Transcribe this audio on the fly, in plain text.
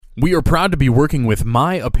We are proud to be working with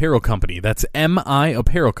My Apparel Company, that's MI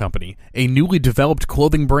Apparel Company, a newly developed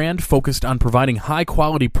clothing brand focused on providing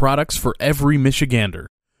high-quality products for every Michigander.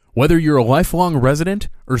 Whether you're a lifelong resident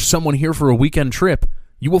or someone here for a weekend trip,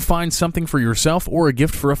 you will find something for yourself or a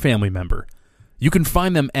gift for a family member. You can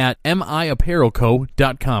find them at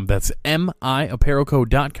miapparelco.com, that's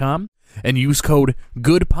miapparelco.com, and use code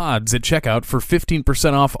GOODPODS at checkout for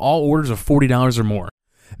 15% off all orders of $40 or more.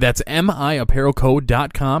 That's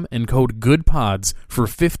miapparelco.com and code GOODPODS for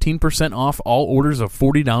 15% off all orders of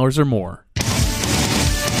 $40 or more.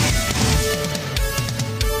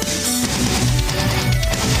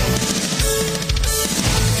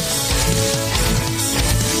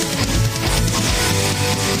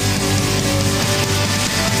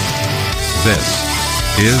 This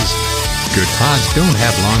is Good Pods Don't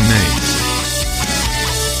Have Long Names.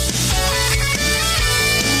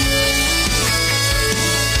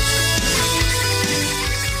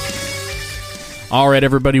 All right,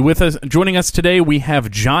 everybody, joining us today, we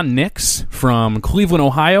have John Nix from Cleveland,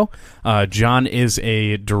 Ohio. John is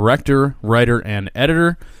a director, writer, and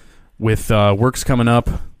editor with works coming up.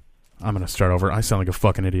 I'm going to start over. I sound like a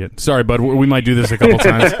fucking idiot. Sorry, bud. We might do this a couple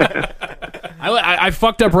times. I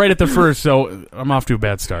fucked up right at the first, so I'm off to a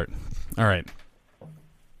bad start. All right.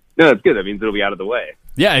 No, that's good. That means it'll be out of the way.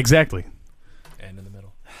 Yeah, exactly. And in the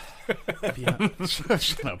middle.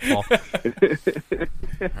 Shut up, Paul.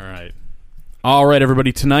 All right,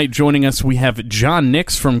 everybody. Tonight, joining us, we have John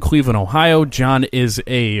Nix from Cleveland, Ohio. John is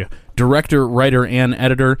a director, writer, and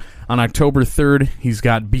editor. On October 3rd, he's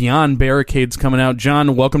got Beyond Barricades coming out.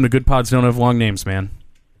 John, welcome to Good Pods Don't Have Long Names, man.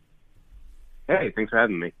 Hey, thanks for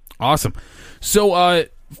having me. Awesome. So,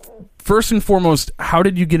 first and foremost, how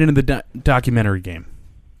did you get into the documentary game?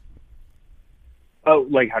 Oh,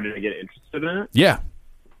 like how did I get interested in it? Yeah.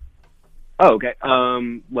 Oh, okay.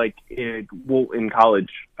 In college,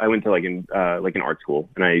 I went to an art school,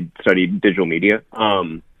 and I studied digital media.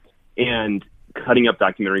 And cutting up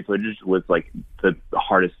documentary footage was the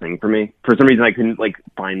hardest thing for me. For some reason, I couldn't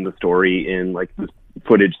find the story in this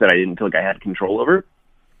footage that I didn't feel like I had control over.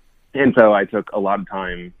 And so I took a lot of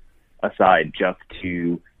time aside just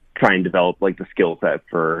to try and develop the skill set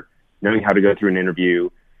for knowing how to go through an interview,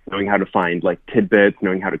 knowing how to find tidbits,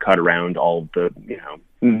 knowing how to cut around all the,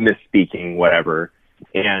 misspeaking, whatever.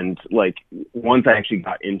 And once I actually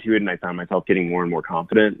got into it and I found myself getting more and more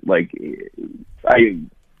confident,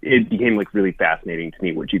 it became really fascinating to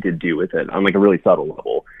me what you could do with it on a really subtle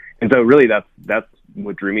level. And so really that's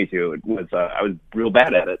what drew me to it. Was I was real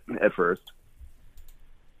bad at it at first.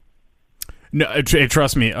 No,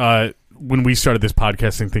 trust me. When we started this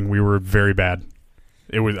podcasting thing, we were very bad.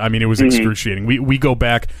 It was excruciating. We go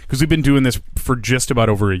back because we've been doing this for just about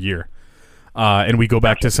over a year, and we go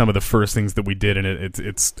back to some of the first things that we did, and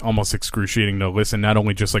it's almost excruciating to listen. Not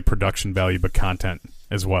only just production value, but content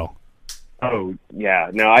as well. Oh yeah,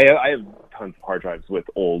 no, I have tons of hard drives with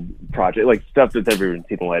old projects, stuff that's never even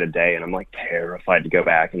seen the light of day, and I'm terrified to go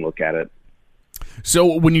back and look at it.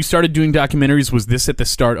 So when you started doing documentaries, was this at the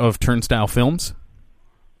start of Turnstile Films?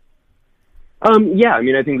 Yeah,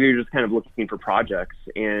 I think we were just kind of looking for projects,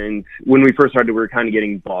 and when we first started, we were kind of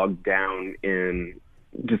getting bogged down in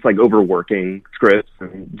just overworking scripts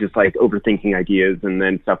and just overthinking ideas, and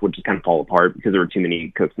then stuff would just kind of fall apart because there were too many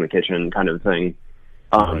cooks in the kitchen, kind of thing.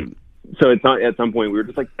 Right. So it's not, at some point we were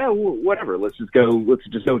just whatever, let's just go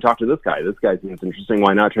talk to this guy. This guy seems interesting.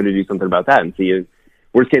 Why not try to do something about that and see?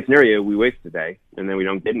 Worst case scenario, we waste a day and then we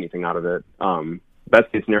don't get anything out of it.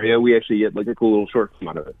 Best case scenario, we actually get a cool little short film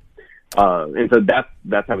out of it. And so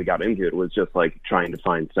that's how we got into it, was just trying to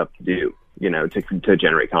find stuff to do, to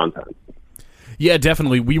generate content. Yeah,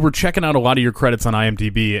 definitely. We were checking out a lot of your credits on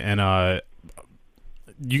IMDb, and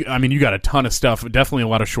you got a ton of stuff. Definitely a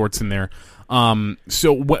lot of shorts in there.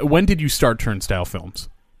 So when did you start Turnstile Films?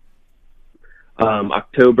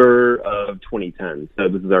 October of 2010. So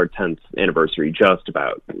this is our 10th anniversary, just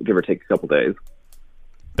about, give or take a couple days.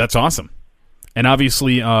 That's awesome. And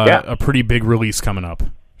obviously a pretty big release coming up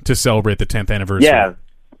to celebrate the 10th anniversary.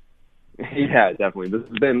 Yeah, definitely. This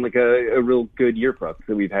has been a real good year for us.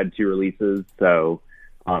 So we've had 2 releases. So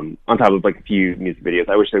on top of a few music videos,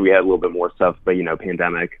 I wish that we had a little bit more stuff, but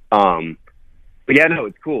pandemic. But yeah, no,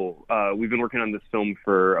 it's cool. We've been working on this film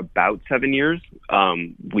for about 7 years.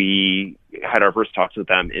 We had our first talks with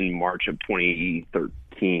them in March of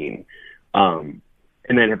 2013. And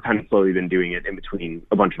then have kind of slowly been doing it in between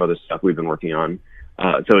a bunch of other stuff we've been working on.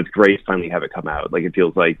 So it's great to finally have it come out. It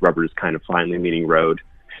feels like rubber's kind of finally meeting road.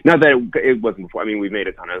 Not that it wasn't before. I mean, we've made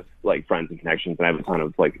a ton of like friends and connections, and I have a ton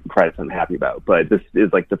of like credits I'm happy about. But this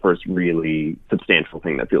is like the first really substantial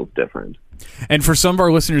thing that feels different. And for some of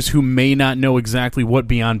our listeners who may not know exactly what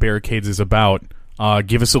Beyond Barricades is about,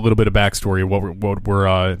 give us a little bit of backstory of what we're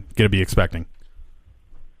going to be expecting.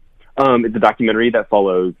 It's a documentary that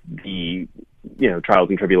follows the trials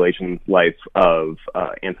and tribulations life of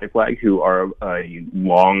Anti-Flag, who are a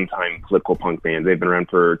long-time political punk band. They've been around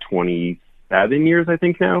for 27 years, I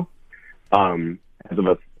think now, as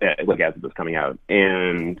of this coming out.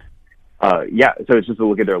 And so it's just a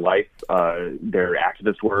look at their life, their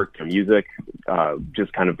activist work, their music,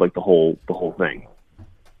 just kind of like the whole thing.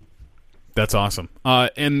 That's awesome.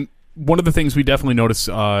 And one of the things we definitely noticed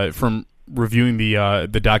from reviewing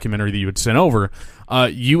the documentary that you had sent over,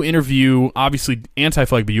 you interview obviously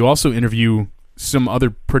Anti-Flag, but you also interview some other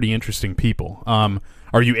pretty interesting people.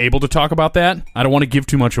 Are you able to talk about that? I don't want to give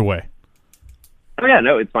too much away. Oh yeah,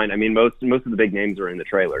 no, it's fine. I mean, most of the big names are in the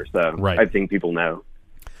trailer, so right. I think people know.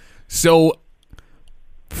 So,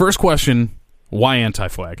 first question: why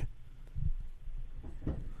Anti-Flag?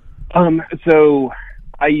 So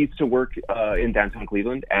I used to work in downtown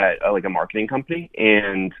Cleveland at like a marketing company,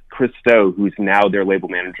 and Chris Stowe, who's now their label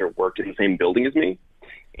manager, worked in the same building as me,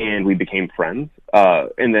 and we became friends.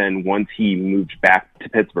 And then once he moved back to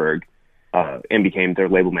Pittsburgh and became their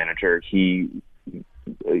label manager, he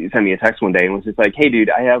sent me a text one day and was just like, "Hey, dude,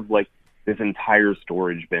 I have like this entire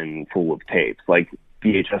storage bin full of tapes, like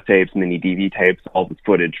VHS tapes, mini DV tapes, all this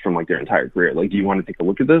footage from like their entire career. Like, do you want to take a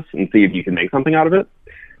look at this and see if you can make something out of it?"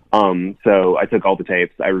 So I took all the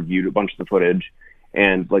tapes, I reviewed a bunch of the footage,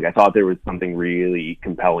 and like I thought there was something really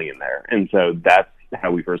compelling in there, and so that's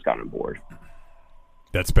how we first got on board.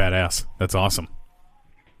 That's badass. That's awesome.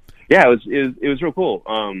 Yeah, it was real cool.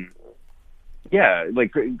 Yeah,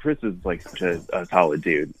 like Chris is like such a solid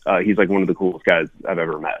dude. He's like one of the coolest guys I've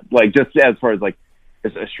ever met. Like just as far as like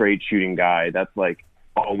just a straight shooting guy that's like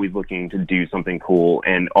always looking to do something cool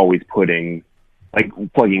and always plugging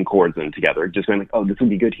chords in together, just going like, oh, this would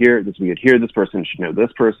be good here, this would be good here, this person should know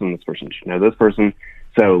this person should know this person.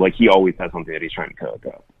 So like he always has something that he's trying to cook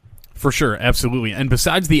up. For sure, absolutely. And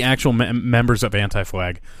besides the actual members of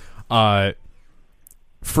Anti-Flag,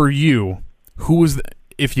 for you, who was,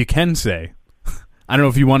 if you can say, I don't know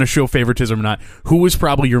if you want to show favoritism or not, who was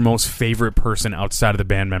probably your most favorite person outside of the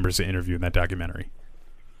band members to interview in that documentary?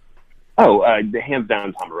 Oh, hands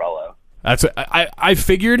down, Tom Morello. That's I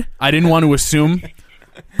figured. I didn't want to assume,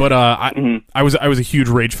 but I was a huge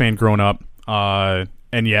Rage fan growing up,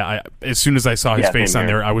 and yeah, as soon as I saw his face on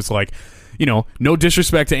there, I was like, no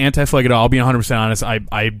disrespect to Anti-Flag at all. I'll be 100% honest.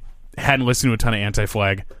 I hadn't listened to a ton of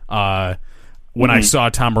Anti-Flag. When I saw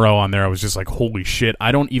Tom Morello on there, I was just like, holy shit!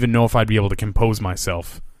 I don't even know if I'd be able to compose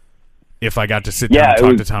myself if I got to sit down and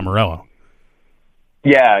talk to Tom Morello.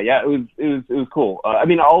 Yeah, it was cool. I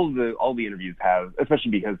mean, all the interviews have,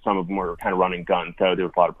 especially because some of them were kind of running gun, so there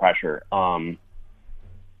was a lot of pressure.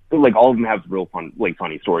 Like all of them have real fun, like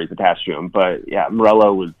funny stories attached to them. But yeah,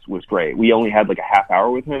 Morello was great. We only had like a half hour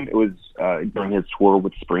with him. It was during his tour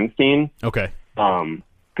with Springsteen. Okay.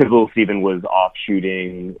 Because Little Steven was off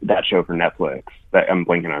shooting that show for Netflix. That I'm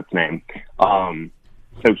blanking on its name.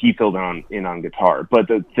 So he filled in on guitar. But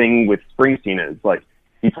the thing with Springsteen is like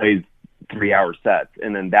he plays 3-hour sets,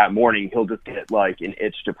 and then that morning he'll just get like an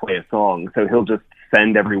itch to play a song, so he'll just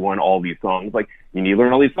send everyone all these songs, like, you need to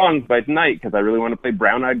learn all these songs by tonight because I really want to play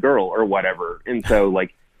Brown Eyed Girl or whatever. And so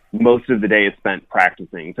like most of the day is spent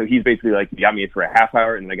practicing. So he's basically like, you got me for a half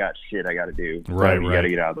hour and I got shit I got to do, so you got to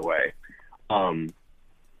get out of the way.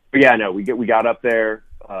 But yeah, no, we got up there,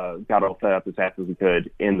 got all set up as fast as we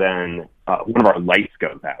could, and then one of our lights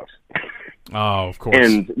goes out. Oh, of course.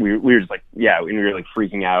 And we were just like, yeah, and we were like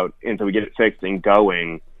freaking out. And so we get it fixed and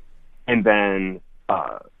going. And then,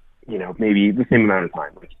 maybe the same amount of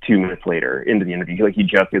time, like 2 minutes later into the interview, like he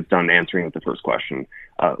just gets done answering with the first question.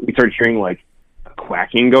 We started hearing like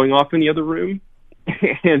quacking going off in the other room.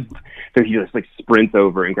 And so he just like sprints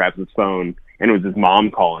over and grabs his phone, and it was his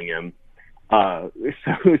mom calling him.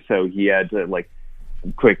 So he had to like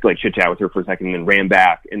quick like chit chat with her for a second and then ran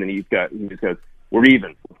back. And then he just goes, "We're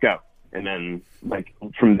even, let's go." And then, like,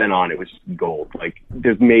 from then on, it was just gold. Like,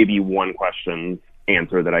 there's maybe one question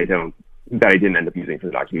answer that I didn't end up using for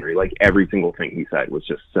the documentary. Like, every single thing he said was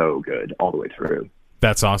just so good all the way through.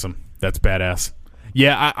 That's awesome. That's badass.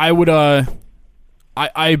 Yeah, I would,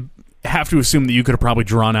 I have to assume that you could have probably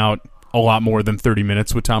drawn out a lot more than 30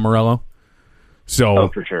 minutes with Tom Morello. So,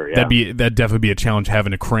 for sure, yeah. That'd definitely be a challenge,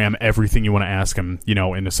 having to cram everything you want to ask him,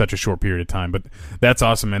 into such a short period of time. But that's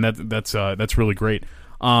awesome, man. That's really great.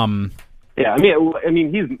 Yeah,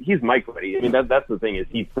 he's Mike Letty. I mean, that's the thing is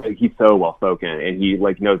he's so well spoken, and he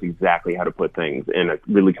like knows exactly how to put things in a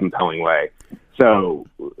really compelling way. So,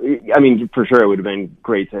 I mean, for sure, it would have been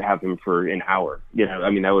great to have him for an hour. You know, I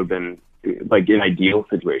mean, that would have been like an ideal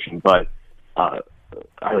situation. But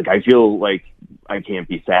I feel like I can't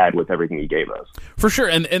be sad with everything he gave us. For sure,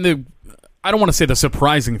 and I don't want to say the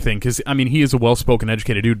surprising thing because I mean he is a well-spoken,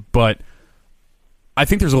 educated dude, but I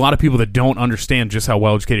think there's a lot of people that don't understand just how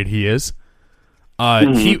well-educated he is.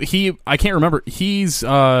 He I can't remember. He's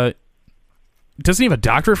doesn't he have a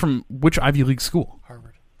doctorate from which Ivy League school?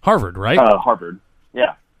 Harvard, right? Harvard.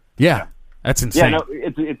 Yeah. Yeah. That's insane. Yeah, no,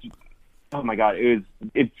 it's oh my god, it was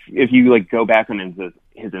if you like go back on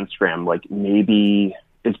his Instagram, like maybe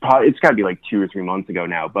it's got to be like 2 or 3 months ago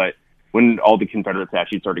now, but when all the Confederate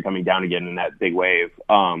statues started coming down again in that big wave,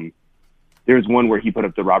 there's one where he put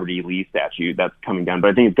up the Robert E. Lee statue that's coming down, but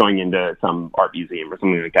I think it's going into some art museum or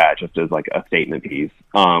something like that, just as like a statement piece.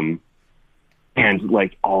 And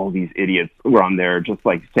like all these idiots were on there just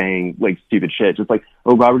like saying like stupid shit, just like,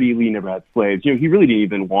 oh, Robert E. Lee never had slaves. You know, he really didn't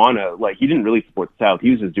even want to, like, he didn't really support the South.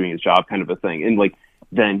 He was just doing his job kind of a thing. And like,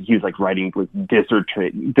 then he was like writing like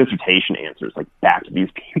dissertation answers like back to these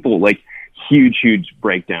people, like huge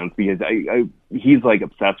breakdowns because he's like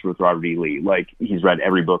obsessed with Robert E. Lee. Like he's read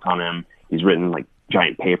every book on him. He's written like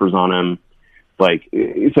giant papers on him. Like,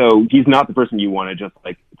 so he's not the person you want to just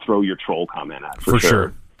like throw your troll comment at. For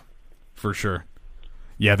sure. For sure.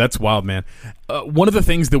 Yeah, that's wild, man. One of the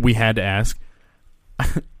things that we had to ask,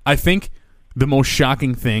 I think the most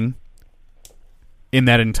shocking thing in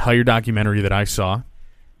that entire documentary that I saw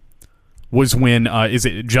was when, is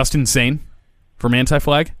it Justin Sane from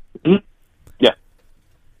Anti-Flag? Mm-hmm. Yeah.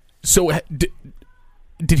 So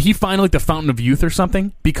did he find like the Fountain of Youth or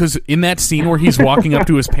something? Because in that scene where he's walking up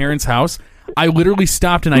to his parents' house, I literally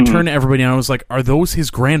stopped and I turned to everybody and I was like, are those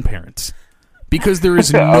his grandparents? Because there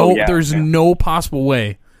is no possible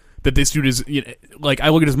way that this dude is, you know, like, I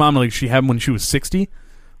look at his mom like she had him when she was 60.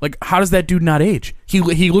 Like, how does that dude not age? He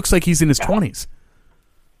looks like he's in his 20s.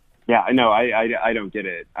 Yeah, I know. I don't get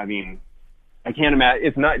it. I mean, I can't imagine.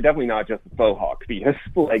 It's definitely not just a faux hawk because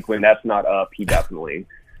like when that's not up, he definitely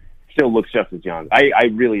still looks just as young. I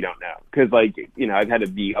really don't know because like, you know, I've had to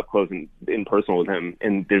be up close and in personal with him,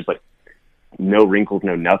 and there's like no wrinkles,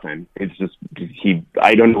 no nothing. It's just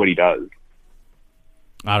I don't know what he does.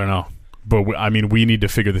 I don't know, but I mean, we need to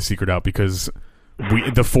figure the secret out because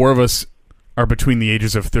the four of us are between the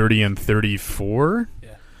ages of 30 and 34,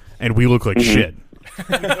 and we look like shit.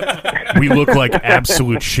 We look like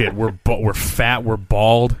absolute shit. We're fat. We're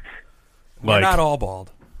bald. We're not all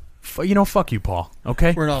bald. You know, fuck you, Paul.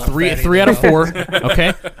 Okay, we're not three out of four.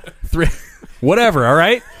 Okay, three, whatever. All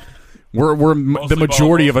right, we're the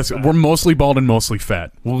majority of us. We're mostly bald and mostly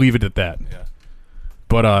fat. We'll leave it at that. Yeah.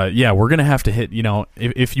 But yeah, we're gonna have to hit. You know,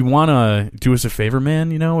 if you want to do us a favor,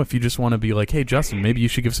 man. You know, if you just want to be like, hey, Justin, maybe you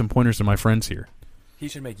should give some pointers to my friends here. He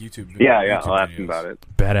should make YouTube videos. Yeah, I'll ask him about it.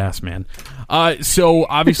 Badass, man. So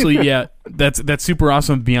obviously, yeah, that's super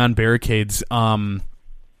awesome. Beyond Barricades.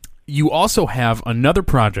 You also have another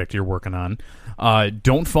project you're working on.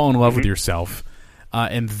 Don't Fall in Love with Yourself,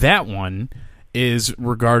 and that one is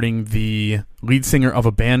regarding the lead singer of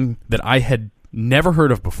a band that I had never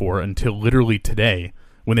heard of before until literally today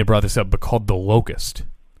when they brought this up, but called The Locust.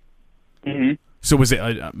 Mm-hmm. So what's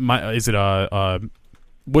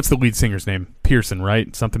the lead singer's name? Pearson,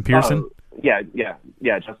 right? Something Pearson? Yeah,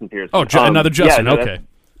 Justin Pearson. Oh, another Justin, okay.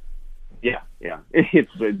 Yeah.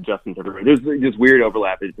 It's Justin Timberlake. There's this weird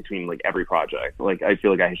overlap between like every project. Like I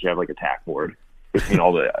feel like I should have like a tack board between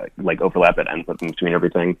all the like overlap that ends up in between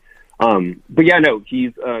everything. But yeah, no,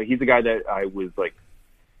 he's a guy that I was like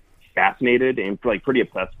fascinated and like pretty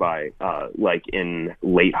obsessed by like in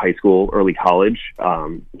late high school, early college.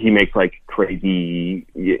 He makes like crazy.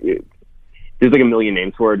 There's like a million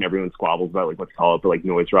names for it, and everyone squabbles about like what to call it, but like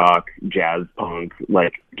noise rock, jazz punk,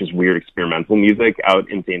 like just weird experimental music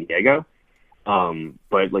out in San Diego.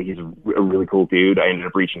 But like he's a really cool dude. I ended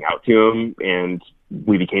up reaching out to him, and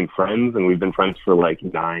we became friends, and we've been friends for like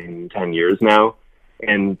 9-10 years now.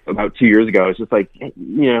 And about 2 years ago, it's just like, you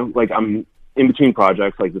know, like I'm in between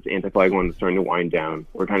projects, like this Anti-Flag one is starting to wind down.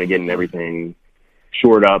 We're kind of getting everything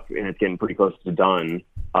shored up, and it's getting pretty close to done.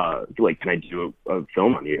 Like, can I do a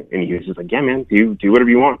film on you? And he was just like, yeah, man, do whatever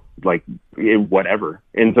you want, like whatever.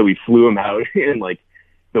 And so we flew him out in like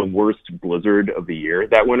the worst blizzard of the year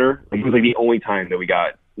that winter. Like it was like the only time that we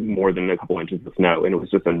got more than a couple inches of snow, and it was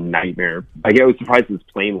just a nightmare. I was surprised his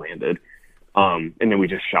plane landed. And then we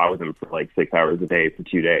just shot with him for like 6 hours a day for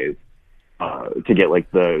 2 days to get like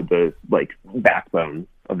the like backbone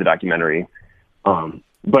of the documentary.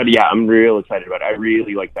 But yeah, I'm real excited about it. I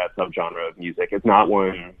really like that subgenre of music. It's not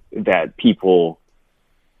one that people.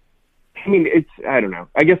 I mean, I don't know.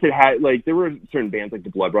 I guess it had, like, there were certain bands like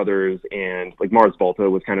the Blood Brothers and, like, Mars Volta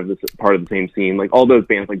was kind of this part of the same scene. Like, all those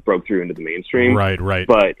bands, like, broke through into the mainstream. Right.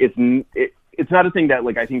 But it's not a thing that,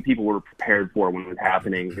 like, I think people were prepared for when it was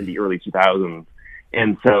happening in the early 2000s.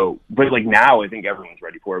 And so, but, like, now I think everyone's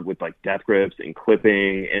ready for it with, like, Death Grips and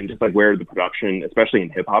clipping and just, like, where the production, especially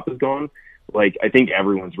in hip-hop, is going. Like, I think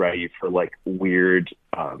everyone's ready for, like, weird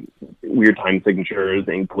time signatures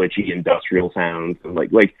and glitchy industrial sounds. And,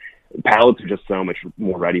 like palettes are just so much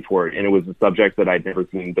more ready for it, and it was a subject that I'd never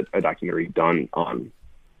seen a documentary done on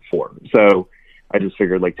before. So I just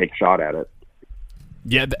figured, like, take a shot at it.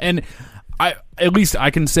 Yeah, and at least I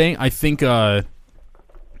can say, I think as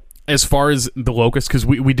far as The Locust, because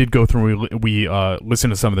we did go through, we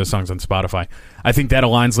listened to some of the songs on Spotify. I think that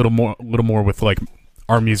aligns a little more with, like,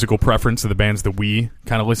 our musical preference of the bands that we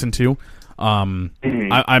kind of listen to. I'm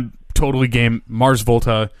totally game. Mars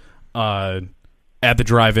Volta, At the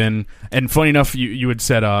Drive-In, and funny enough, you had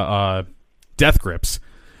said Death Grips,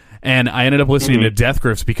 and I ended up listening to Death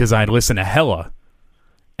Grips because I had listened to Hella,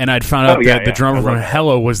 and I'd found out that the drummer from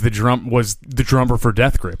Hella was the drummer for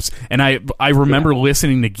Death Grips, and I remember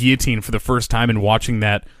listening to Guillotine for the first time and watching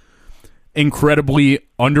that incredibly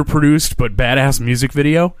underproduced but badass music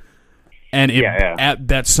video, and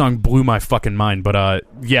that song blew my fucking mind. But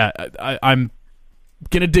I'm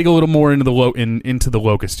gonna dig a little more into the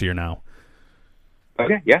Locust here now.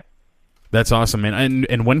 Okay, yeah. That's awesome, man.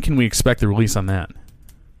 And when can we expect the release on that?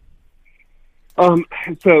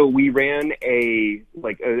 So we ran a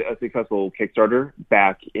successful Kickstarter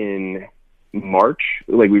back in March.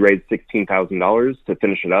 Like, we raised $16,000 to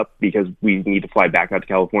finish it up because we need to fly back out to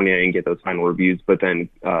California and get those final reviews. But then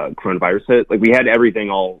coronavirus hit. Like, we had everything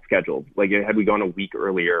all scheduled. Like, had we gone a week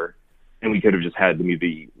earlier, and we could have just had the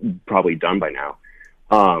movie probably done by now.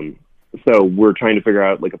 So we're trying to figure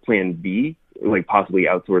out, like, a plan B, like possibly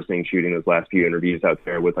outsourcing shooting those last few interviews out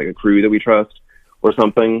there with, like, a crew that we trust or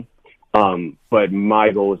something. But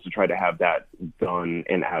my goal is to try to have that done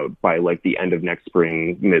and out by, like, the end of next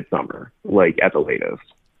spring, midsummer, like, at the latest.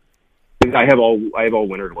 I have all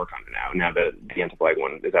winter to work on it now that the Anti-Flag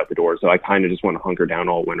one is out the door. So I kind of just want to hunker down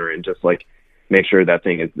all winter and just, like, make sure that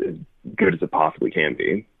thing is as good as it possibly can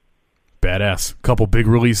be. Badass. Couple big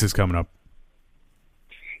releases coming up.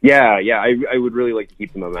 Yeah, I would really like to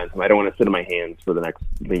keep the momentum. I don't want to sit on my hands for the next,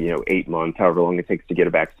 8 months, however long it takes to get a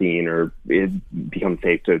vaccine or it becomes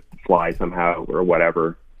safe to fly somehow or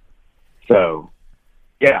whatever. So,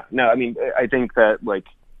 yeah, no, I mean, I think that, like,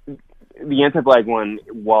 the Anti-Flag one,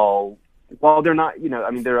 while they're not,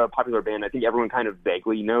 they're a popular band, I think everyone kind of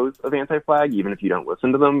vaguely knows of Anti-Flag, even if you don't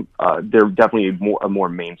listen to them. They're definitely a more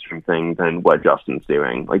mainstream thing than what Justin's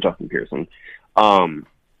doing, like Justin Pearson.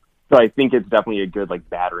 So I think it's definitely a good, like,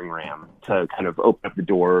 battering ram to kind of open up the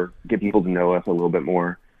door, get people to know us a little bit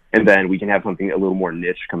more, and then we can have something a little more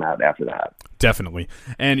niche come out after that. Definitely.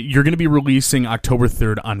 And you're going to be releasing October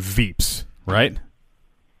 3rd on Veeps, right?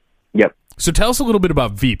 Yep. So tell us a little bit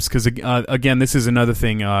about Veeps, because, again, this is another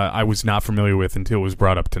thing I was not familiar with until it was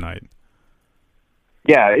brought up tonight.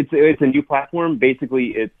 Yeah, it's a new platform.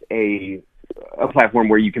 Basically, it's a platform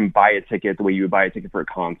where you can buy a ticket the way you would buy a ticket for a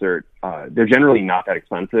concert. They're generally not that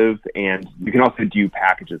expensive, and you can also do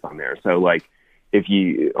packages on there. So, like, if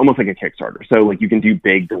you almost like a Kickstarter. So, like, you can do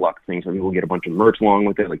big deluxe things where people get a bunch of merch along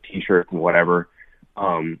with it, like T-shirts and whatever.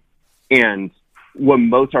 And what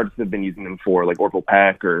most artists have been using them for, like Orville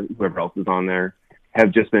Peck or whoever else is on there,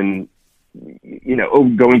 have just been,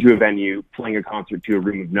 going to a venue, playing a concert to a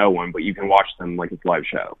room of no one, but you can watch them like it's a live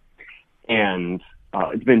show. And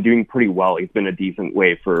it's been doing pretty well. It's been a decent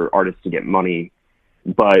way for artists to get money.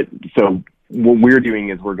 But so what we're doing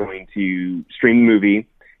is we're going to stream the movie,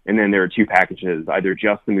 and then there are two packages, either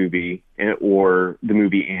just the movie or the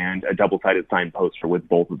movie and a double-sided signed poster with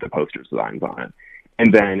both of the poster designs on it.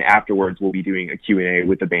 And then afterwards, we'll be doing a Q&A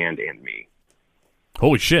with the band and me.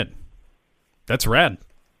 Holy shit. That's rad.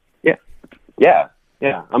 Yeah.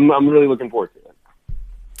 I'm really looking forward to it.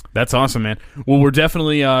 That's awesome, man. Well, we're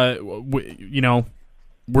definitely,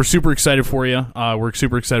 we're super excited for you. We're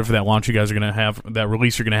super excited for that launch you guys are going to have, that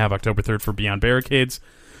release you're going to have October 3rd for Beyond Barricades.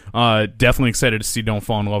 Definitely excited to see Don't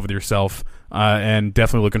Fall in Love with Yourself, and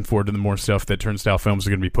definitely looking forward to the more stuff that Turnstile Films are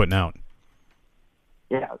going to be putting out.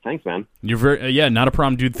 Yeah, thanks, man. You're very, not a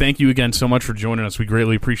problem, dude. Thank you again so much for joining us. We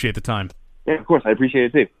greatly appreciate the time. Yeah, of course. I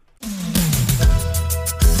appreciate it, too.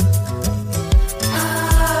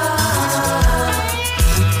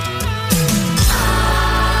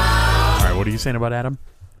 What are you saying about Adam?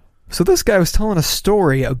 So this guy was telling a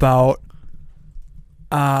story about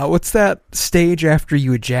What's that stage after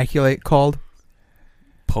you ejaculate called?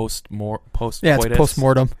 Post-coitus? Yeah, it's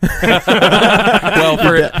post-mortem. Well,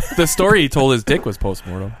 the story he told, his dick was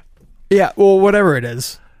post-mortem. Yeah, well, whatever it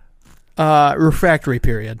is. Refractory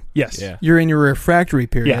period. Yes. Yeah. You're in your refractory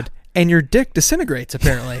period, and your dick disintegrates,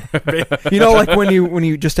 apparently. You know, like when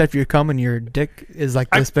you just after you come and your dick is like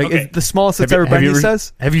this big. okay. It's the smallest it's ever been, he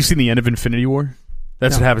says. Have you seen the end of Infinity War?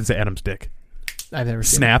 That's what happens to Adam's dick. I've never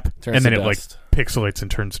seen Snap, Turns and then to it like dust. pixelates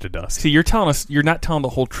and turns to dust. See, you're not telling the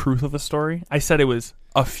whole truth of the story. I said it was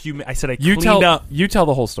a few. I said I You cleaned up. tell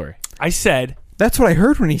the whole story. I said, That's what I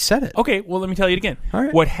heard when he said it. okay, well, let me tell you it again. All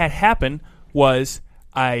right. What had happened was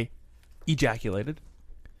I ejaculated.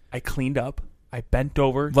 I cleaned up. I bent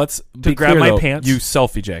over. Let's To be grab clear, my though, pants. You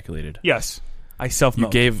self-ejaculated. Yes, I You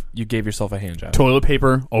self-milked. gave yourself a hand job. Toilet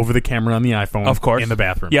paper over the camera on the iPhone, Of course. in the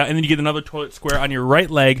bathroom. Yeah, and then you get another toilet square on your right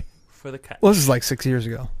leg for the cut. Well, this is like 6 years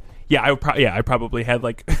ago. Yeah, I probably had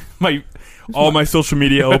like all my social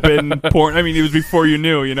media open, porn. I mean, it was before you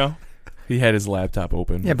knew, you know. He had his laptop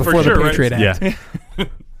open. Yeah, before sure, the right? Patriot Act. Yeah.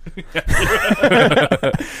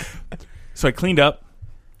 So I cleaned up,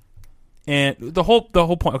 and the whole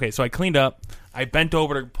point. Okay, so I cleaned up. I bent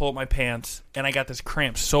over to pull up my pants, and I got this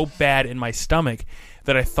cramp so bad in my stomach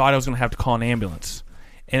that I thought I was going to have to call an ambulance.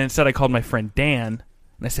 And instead, I called my friend Dan,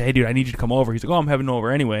 and I said, "Hey, dude, I need you to come over." He's like, "Oh, I'm heading over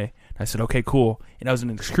anyway." And I said, "Okay, cool." And I was in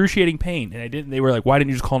excruciating pain, and I didn't. They were like, "Why didn't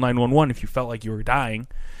you just call 911 if you felt like you were dying?"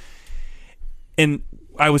 And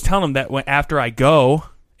I was telling them that after I go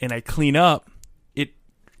and I clean up,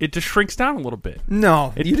 it just shrinks down a little bit.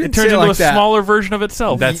 No, It, you didn't it turns say it into like a that. smaller version of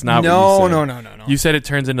itself. That's not no, what you said. No. You said it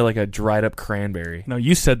turns into like a dried up cranberry. No,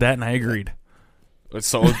 you said that, and I agreed.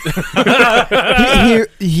 So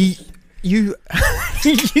you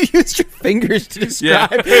used your fingers to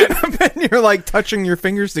describe, and you're like touching your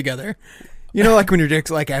fingers together. You know, like when your dick's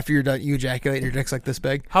like after you're done, you ejaculate, and your dick's like this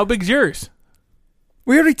big. How big's yours?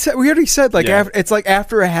 We already said like Yeah. it's like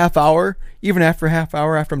after a half hour, even after a half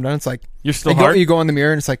hour after I'm done, it's like You're still hard? you go in the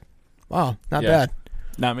mirror and it's like, wow, not Yeah. bad.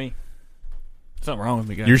 Not me. Something wrong with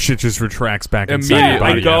me, guys. Your shit just retracts back inside immediately your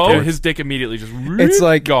body. I go- after. his dick immediately just It's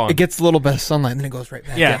like gone. it gets a little bit of sunlight and then it goes right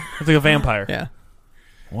back. yeah, it's like a vampire. yeah.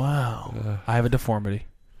 Wow. I have a deformity.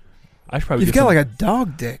 I should probably You've get got some, like a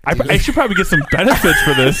dog dick. I dude. should probably get some benefits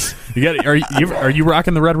for this. You got? Are you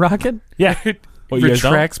rocking the Red Rocket? Yeah. What, you guys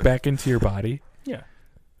don't? retracts back into your body. Yeah.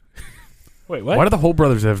 Wait, what? Why do the Whole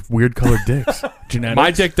brothers have weird colored dicks? Genetics?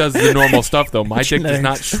 My dick does the normal stuff though. My dick does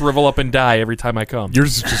not Genetics. shrivel up and die every time I come.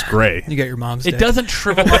 Yours is just gray. You got your mom's It dick. doesn't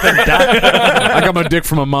shrivel up and die. I got my dick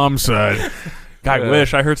from my mom's side. I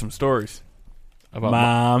wish I heard some stories. About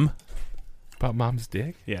Mom. about mom's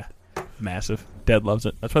dick. Yeah. Massive. Dad loves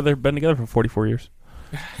it. That's why they've been together for 44 years.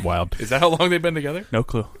 Wild. Is that how long they've been together? No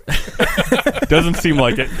clue. Doesn't seem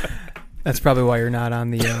like it. That's probably why you're not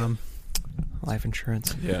on the life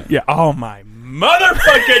insurance. Yeah. Yeah. Oh, my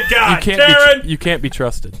motherfucking God, You can't be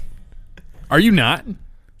trusted. Are you not?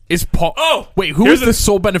 Is Paul? Oh! Wait, who Here's is the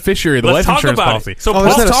sole beneficiary of the Let's life talk insurance about policy? it. So Oh,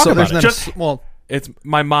 Paul's there's not talk a, about there's it. not Just- a, well, It's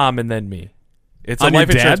my mom and then me. It's a On your life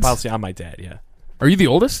insurance dad's? policy on my dad. Yeah. Are you the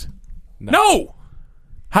oldest? No!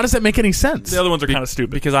 How does that make any sense? The other ones are kind of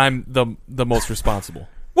stupid. Because I'm the most responsible.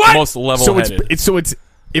 What? The most level-headed. So it's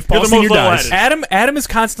if You're Paul the Senior most dies, level-headed. Adam is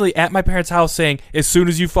constantly at my parents' house saying, as soon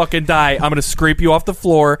as you fucking die, I'm gonna scrape you off the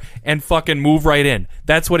floor and fucking move right in.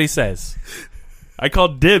 That's what he says. I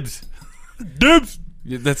called dibs. Dibs!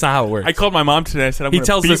 That's not how it works. I called my mom today. I said, I'm He going to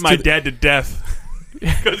tells beat us my to- dad to death.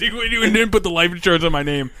 Because he didn't put the life insurance on my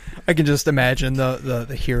name. I can just imagine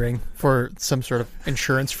the hearing for some sort of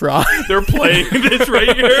insurance fraud. They're playing this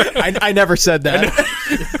right here. I never said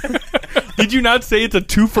that. Did you not say it's a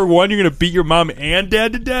 2-for-1? You're going to beat your mom and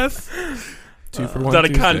dad to death? 2 for It's 1 out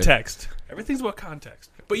of Tuesday. context. Everything's about context.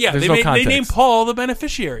 But yeah, There's they no named context. Paul the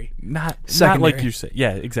beneficiary. Not Secondary. like you say.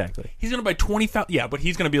 Yeah, exactly. He's going to buy 20,000. Yeah, but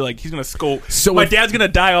he's going to be like, he's going to scold. So my if- dad's going to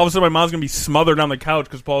die. All of a sudden, my mom's going to be smothered on the couch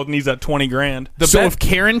because Paul needs that 20 grand. so if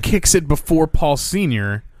Karen kicks it before Paul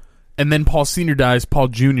Senior, and then Paul Senior dies, Paul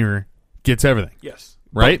Junior gets everything, Yes.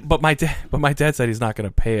 right? But my dad said he's not going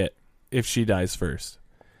to pay it if she dies first.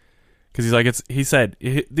 Because he's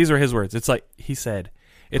like, these are his words. It's like, he said,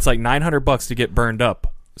 it's like $900 to get burned up.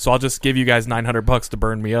 So I'll just give you guys $900 to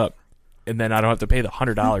burn me up. And then I don't have to pay the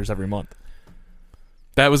 $100 every month.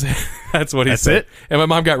 That's what he That's said. it? And my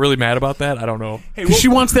mom got really mad about that. I don't know. Hey, Because she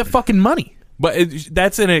wants that fucking money. But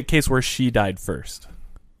that's in a case where she died first.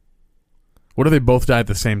 What if they both die at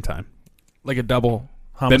the same time? like a double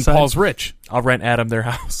Then homicide. Paul's rich. I'll rent Adam their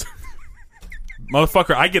house.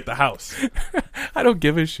 Motherfucker, I get the house. I don't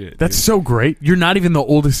give a shit. That's so great. You're not even the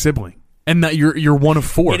oldest sibling, and that you're one of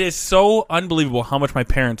four. It is so unbelievable how much my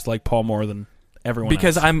parents like Paul more than everyone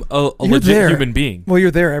because else. I'm a You're legit there. human being. Well,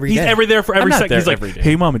 you're there every He's day. ever there for I'm every not second. there He's like, every day.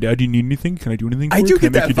 "Hey, mom and dad, do you need anything? Can I do anything for I you? do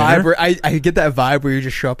Can get I make that you dinner?" vibe. I get that vibe where you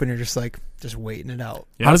just show up and you're just like just waiting it out.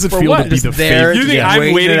 How does it For feel what? to be Just the there. face? You think Yeah, I'm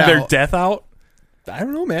waiting waiting it their out. death out? I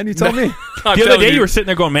don't know, man. You tell me. The other day you were sitting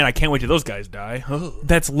there going, "Man, I can't wait till those guys die."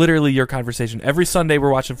 That's literally your conversation. Every Sunday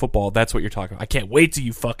we're watching football. That's what you're talking about. I can't wait till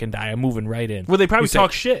you fucking die. I'm moving right in. Well, they probably You say-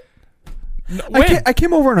 talk shit. I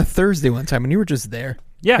came over on a Thursday one time and you were just there,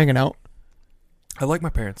 Yeah, hanging out. I like my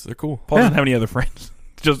parents. They're cool. Paul Yeah. doesn't have any other friends.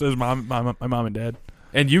 Just his mom, my mom and dad.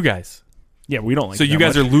 And you guys. Yeah, we don't like. So that you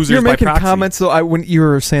guys much. are losers You're by making proxy. comments though. When you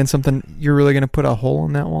were saying something, you're really going to put a hole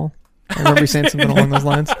in that wall. I remember you saying something along those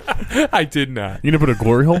lines. I did not. You gonna put a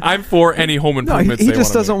glory hole? I'm for any home No, improvements. he they just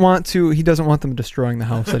wanna doesn't want to. He doesn't want them destroying the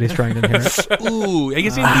house that he's trying to inherit. Ooh, I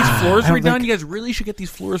guess you get these floors I don't redone. think- You guys really should get these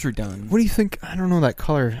floors redone. What do you think? I don't know that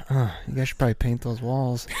color. You guys should probably paint those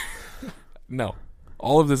walls. make. No.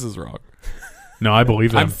 All of this is wrong. No, I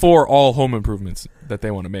believe I'm them. for all home improvements that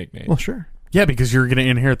they want to make, Nate. Well, sure. Yeah, because you're gonna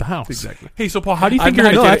inherit the house. Exactly. Hey, so Paul, how do you I'm think not-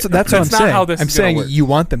 you're No, gonna get that's it. what I'm That's not saying. how this I'm is gonna saying work. you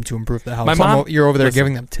want them to improve the house. My mom- You're over there listen.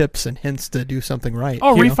 giving them tips and hints to do something right.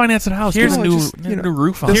 Oh, you know? refinance the house. Here's Get a No, new, just, you know, new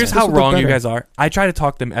roof on. this- Here's it. how will look wrong you better. guys are. I try to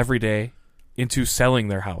talk them every day into selling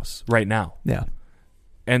their house right now. Yeah.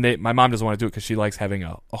 And my mom doesn't want to do it because she likes having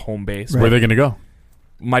a home base. Right. Where are they gonna go?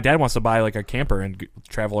 My dad wants to buy like a camper and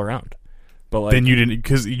travel around. But like, Then you didn't,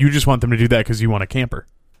 because you just want them to do that because you want a camper.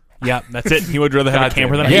 Yeah, that's it. He would rather have God a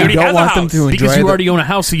camper damn than it. he Yeah, already you don't has want a them house. to enjoy Because you the- already own a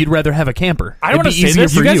house, so you'd rather have a camper. I don't It'd wanna be say easier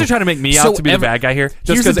this. for you guys you. are trying to make me So out to be the bad guy here, here's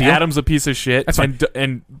just the because deal. Adam's a piece of shit That's fine.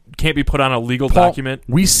 and can't be put on a legal Paul, document.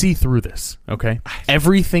 we see through this. Okay,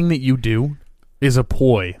 everything that you do is a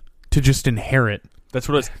ploy to just inherit. That's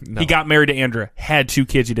what it is. No. He got married to Andra, had 2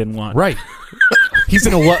 kids he didn't want. Right. He's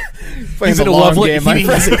in a Playing he's in the a long lovely game, my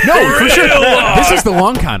friend. no, for sure. This is the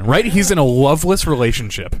long con, right? He's in a loveless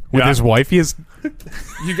relationship with Yeah. his wife. He has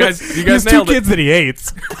You guys he has 2 nailed it. kids that he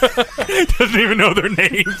hates. Doesn't even know their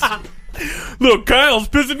names. Look, Kyle's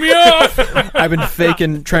pissing me off. I've been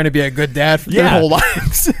faking trying to be a good dad for their Yeah. whole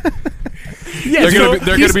lives. Yeah, They're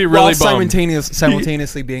gonna be really while bummed.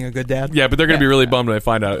 simultaneously being a good dad. Yeah, but they're gonna be really bummed when they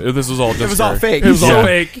find out this was all just It was all for- fake. It was Yeah. all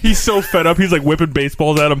fake. He's so fed up. He's like whipping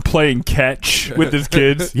baseballs at him, playing catch with his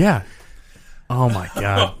kids. yeah. Oh my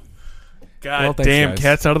god. God Well, thanks, damn, guys.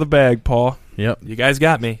 cat's out of the bag, Paul. Yep. You guys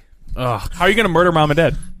got me. Ugh. How are you going to murder mom and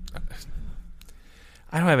dad?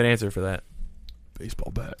 I don't have an answer for that.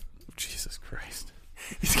 Baseball bat. Jesus Christ.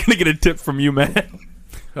 He's going to get a tip from you, Matt.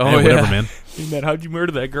 Oh Hey, whatever, man. Hey, Matt, how'd you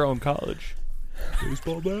murder that girl in college?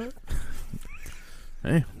 Baseball bat.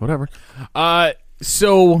 Hey, whatever.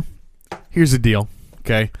 So here's the deal.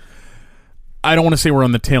 Okay. I don't want to say we're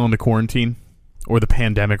on the tail end of quarantine or the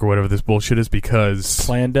pandemic or whatever this bullshit is because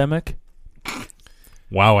Plandemic.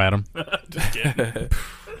 wow, Adam.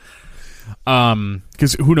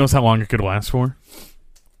 Because who knows how long it could last for.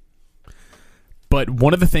 But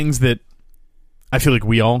one of the things that I feel like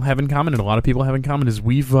we all have in common, and a lot of people have in common, is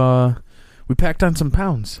we packed on some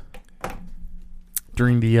pounds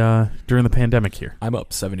during the pandemic here. I'm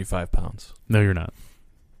up 75 pounds, No, you're not.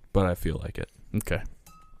 but I feel like it. Okay.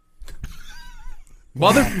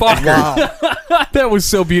 Motherfucker. Wow. That was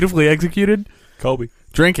so beautifully executed. Kobe.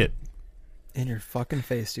 Drink it. In your fucking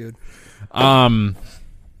face, dude.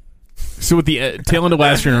 So with the tail end of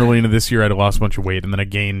last year and early into this year, I'd lost a bunch of weight, and then I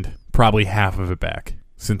gained probably half of it back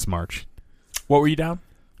since March. What were you down?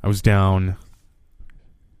 I was down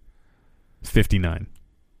 59.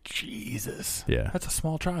 Jesus. Yeah. That's a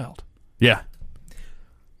small child. Yeah.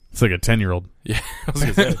 It's like a 10-year-old. Yeah, I was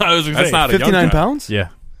gonna say. I was That's not a young 59 guy. pounds? Yeah.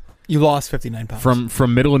 You lost 59 pounds.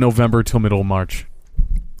 From middle of November till middle of March,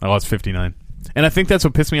 I lost 59. And I think that's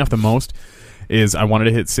what pissed me off the most is I wanted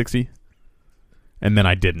to hit 60, and then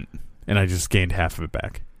I didn't. And I just gained half of it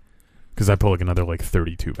back because I put like another like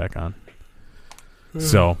 32 back on.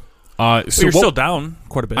 So But you're still down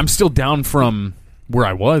quite a bit. I'm still down from where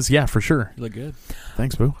I was. Yeah, for sure. You look good.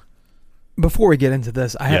 Thanks, boo. Before we get into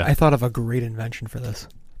this, Yeah. I thought of a great invention for this.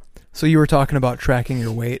 So you were talking about tracking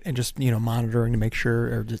your weight and just, monitoring to make sure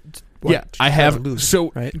or just Yeah, just I try have. to lose,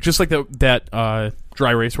 So right? just like that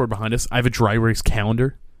dry race board behind us, I have a dry race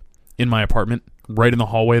calendar in my apartment right in the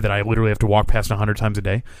hallway that I literally have to walk past 100 times a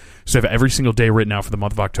day. So I have every single day written out for the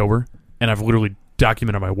month of October, and I've literally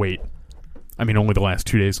documented my weight. I mean, only the last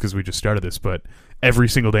 2 days because we just started this, but every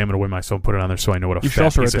single day I'm going to weigh myself and put it on there so I know what a You should fat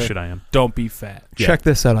also piece write of there. shit I am. Don't be fat. Yeah. Check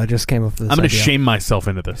this out. I just came up with this I'm going to idea. shame myself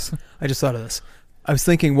into this. I just thought of this. I was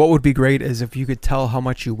thinking what would be great is if you could tell how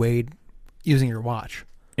much you weighed using your watch.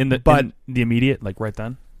 In the immediate, like right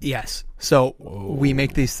then. Yes. So we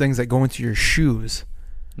make these things that go into your shoes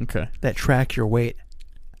Okay. that track your weight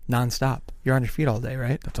nonstop. You're on your feet all day,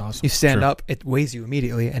 right? That's awesome. You stand Sure. up, it weighs you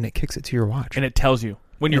immediately, and it kicks it to your watch. And it tells you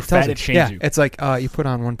when you're It tells fat. you. It changes Yeah, you. it's like you put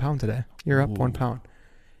on 1 pound today. You're up 1 pound.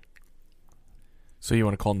 So you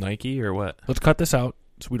want to call Nike or what? Let's cut this out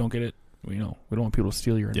so we don't get it. We don't want people to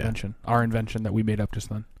steal your Yeah. invention. Our invention that we made up just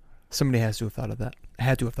then. Somebody has to have thought of that.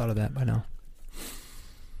 Had to have thought of that by now.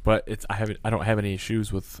 But I don't have any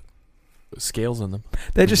shoes with scales in them.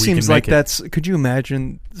 That just We seems can like make it. that's. Could you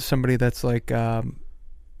imagine somebody that's like a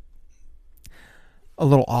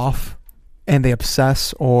little off, and they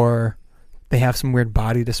obsess, or they have some weird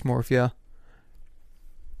body dysmorphia,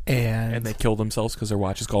 And they kill themselves because their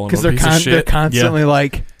watch is calling because them a piece of they're shit. constantly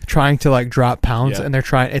like trying to like drop pounds, Yeah. and they're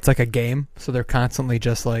trying. It's like a game, so they're constantly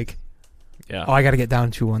just like, Yeah. oh, I got to get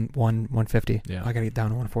down to 150. Yeah. Oh, I got to get down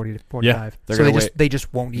to 140 to 45. They're So gonna they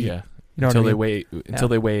just won't eat. Yeah. You know until what I they mean? weigh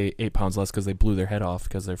they weigh 8 pounds less because they blew their head off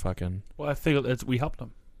because they're fucking. Well, I think we helped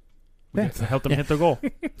them. We Yeah. helped them hit their goal.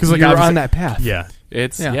 Because like You're obviously- on that path. Yeah.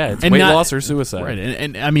 It's Yeah. it's And weight not- loss or suicide. Right.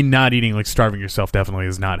 And I mean, not eating, like starving yourself definitely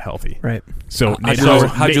is not healthy. Right. So, Nate,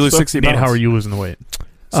 how'd you lose 60 Nate, pounds? how are you losing the weight?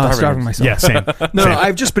 Starving myself. Yeah, same. No, Same.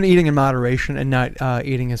 I've just been eating in moderation and not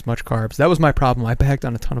eating as much carbs. That was my problem. I packed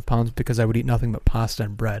on a ton of pounds because I would eat nothing but pasta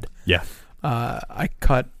and bread. Yeah. I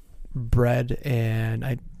cut bread and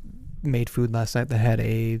I made food last night that had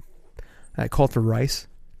I called for rice.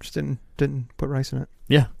 Just didn't put rice in it.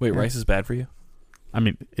 Yeah. Wait, Yeah. rice is bad for you? I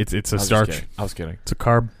mean, it's I a was just starch. kidding. I was kidding. It's a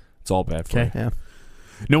carb. It's all bad for Okay. you. Yeah.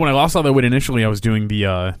 No, when I lost all that weight initially, I was doing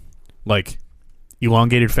the like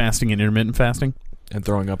elongated fasting and intermittent fasting. And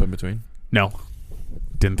throwing up in between. No,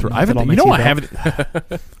 didn't throw. Not I haven't. that all You know, makes I you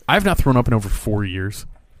haven't. I've not thrown up in over 4 years.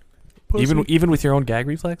 Even with your own gag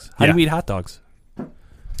reflex? How Yeah. do you eat hot dogs?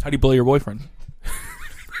 How do you blow your boyfriend?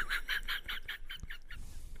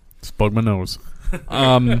 Just bug my nose.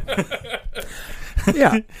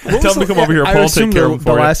 Yeah. Tell him to come over here. I Paul will assume take care of the him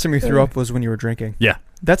for you. last time you threw up was when you were drinking. Yeah,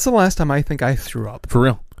 That's the last time I think I threw up. for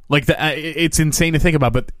real. Like it's insane to think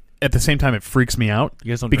about, but at the same time, it freaks me out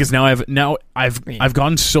You guys don't because drink? now I've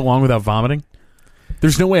gone so long without vomiting.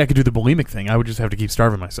 There's no way I could do the bulimic thing. I would just have to keep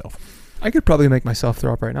starving myself. I could probably make myself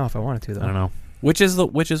throw up right now if I wanted to, though. I don't know. Which is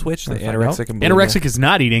which? The Wanna find anorexic and bulimia? Anorexic is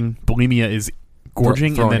not eating. Bulimia is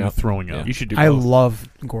gorging Throwing and then up. throwing up. Yeah. You should do I both. love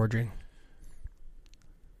gorging.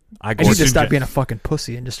 I I gorge need to Gorging stop jet. being a fucking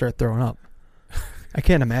pussy and just start throwing up. I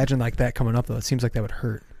can't imagine like that coming up though. It seems like that would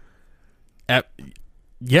hurt.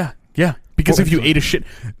 Yeah. Because What if you would you- ate a shit,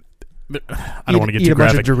 I don't want to get eat too a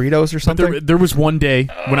bunch graphic. of Doritos or But something. there was one day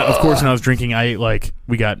when, of course, when I was drinking, I ate like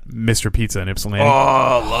we got Mr. Pizza in Ypsilanti.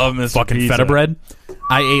 Oh, love Mr. Fucking Pizza. feta bread.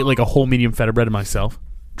 I ate like a whole medium feta bread myself,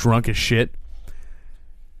 drunk as shit.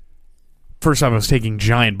 First time I was taking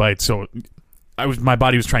giant bites, so my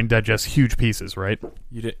body was trying to digest huge pieces, right?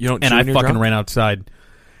 You don't. And chew I when you're fucking drunk? ran outside,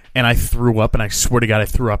 and I threw up, and I swear to God, I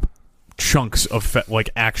threw up chunks of like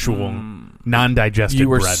actual non-digested You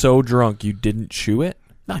were bread. so drunk you didn't chew it.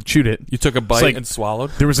 Not chewed it. You took a bite like- and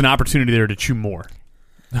swallowed. There was an opportunity there to chew more,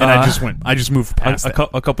 and I just moved past that.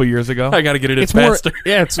 A couple years ago. I got to get it in It's more, faster.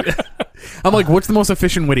 yeah. It's. I'm like, what's the most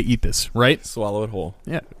efficient way to eat this, right? Swallow it whole.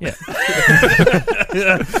 Yeah.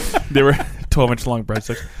 They were 12-inch long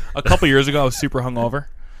breadsticks. A couple years ago, I was super hungover,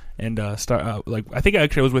 and I think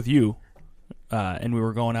actually I was with you, and we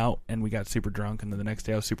were going out, and we got super drunk, and then the next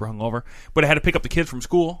day I was super hungover. But I had to pick up the kids from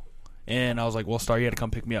school, and I was like, "Well, Star, you had to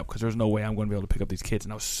come pick me up because there's no way I'm going to be able to pick up these kids."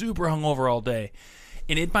 And I was super hungover all day,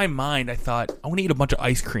 and in my mind, I thought I want to eat a bunch of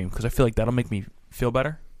ice cream because I feel like that'll make me feel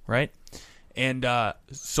better, right? And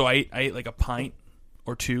so I ate like a pint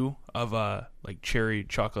or two of like cherry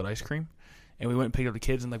chocolate ice cream. And we went and picked up the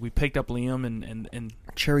kids, and like we picked up Liam and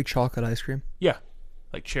Cherry chocolate ice cream. yeah,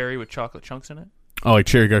 like cherry with chocolate chunks in it. Oh, like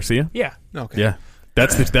Cherry Garcia. Yeah. Okay. Yeah,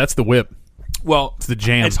 that's the whip. Well, It's the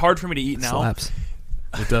jam. it's hard for me to eat now Slaps.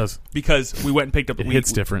 It does. because we went and picked up. It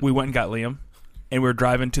hits different. We went and got Liam, and we were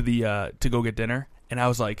driving to the to go get dinner, and I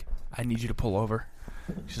was like, "I need you to pull over."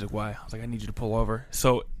 She's like, "Why?" I was like, "I need you to pull over."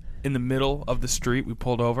 So in the middle of the street, we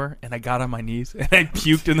pulled over, and I got on my knees, and I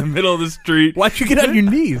puked in the middle of the street. Why'd you get on your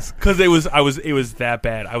knees? Because it was that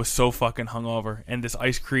bad. I was so fucking hungover, and this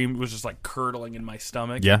ice cream was just like curdling in my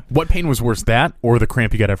stomach. Yeah. What pain was worse, that or the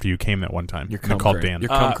cramp you got after you came that one time? Your And cum called cramp. Dan. Your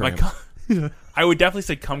cum my cramp. I would definitely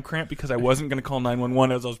say cum cramp because I wasn't going to call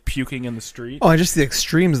 911 as I was puking in the street. Oh, and just the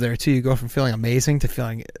extremes there too. You go from feeling amazing to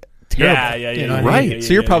feeling terrible. Yeah, You know what I right. mean? yeah,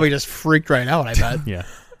 So you're yeah, probably just freaked right out. I bet. Yeah.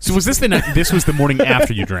 So was this the night? This was the morning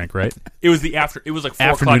after you drank, right? It was the after. It was like 4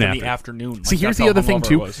 Afternoon o'clock in the after. afternoon. See, Like, here's that's the how other thing hungover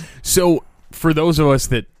too. I was. So for those of us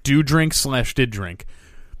that do drink / did drink,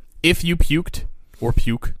 if you puked or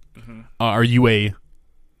puke, are you a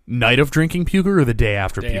night of drinking puker or the day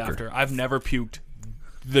after Day puker? after, I've never puked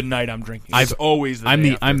the night I'm drinking. It's always the I'm day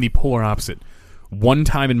the after. I'm the polar opposite. One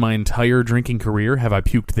time in my entire drinking career have I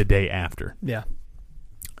puked the day after. Yeah.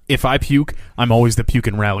 If I puke, I'm always the puke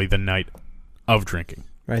and rally the night of drinking.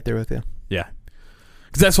 Right there with you. Yeah.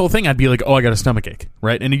 Because that's the whole thing. I'd be like, oh, I got a stomach ache,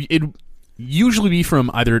 right? And it'd usually be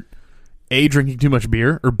from either A, drinking too much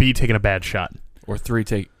beer, or B, taking a bad shot. Or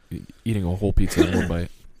 3, eating a whole pizza in one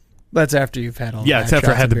bite. That's after you've had all. Yeah, the it's bad after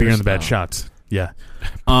I shots had the of beer beers. and the bad shots. Yeah.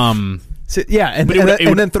 So, yeah, and, But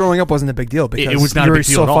and then throwing up wasn't a big deal because it was not a you were big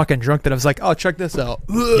deal so at all. fucking drunk that I was like, oh, check this out.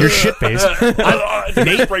 You're shit faced.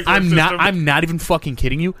 I'm not even fucking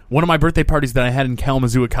kidding you. One of my birthday parties that I had in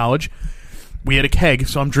Kalamazoo at college, we had a keg,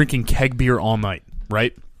 so I'm drinking keg beer all night,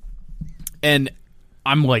 right? And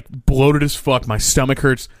I'm like bloated as fuck. My stomach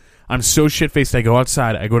hurts. I'm so shit faced. I go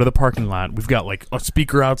outside. I go to the parking lot. We've got like a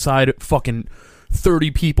speaker outside, fucking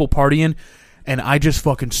 30 people partying. And I just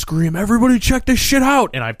fucking scream, everybody check this shit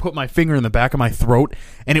out. And I put my finger in the back of my throat,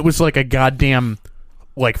 and it was like a goddamn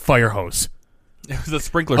like fire hose It was a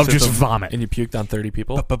sprinkler of system. just vomit. And you puked on 30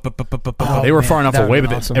 people? Oh, They were man, far enough that away, would've but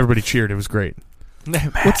been awesome. everybody cheered. It was great.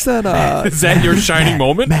 What's that? Is that your shining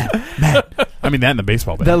moment? I mean, that in the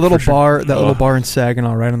baseball bat. That little for sure. bar, little bar in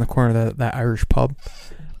Saginaw, right on the corner of that Irish pub.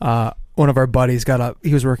 One of our buddies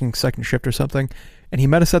he was working second shift or something, and he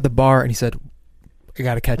met us at the bar, and he said, "I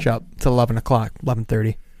got to catch up. It's 11 o'clock,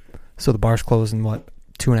 11:30, so the bar's closed in what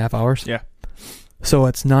 2.5 hours." Yeah. So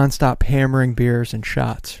it's nonstop hammering beers and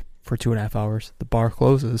shots for 2.5 hours. The bar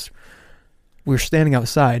closes. We're standing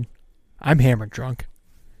outside. I'm hammered drunk.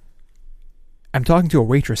 I'm talking to a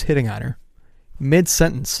waitress hitting on her.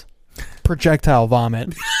 Mid-sentence, projectile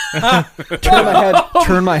vomit.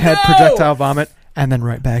 Turn my head, projectile vomit, and then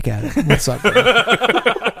right back at it. What's up, bro?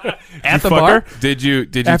 At the bar? Did you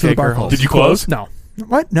After the take bar her home? closed. Did you close? No.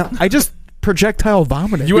 What? No. I just projectile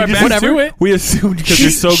vomited. You went back to it? We assumed because She-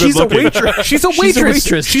 you're so good she's looking. a waitress. She's a She's a waitress.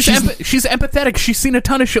 waitress. She's empathetic. She's seen a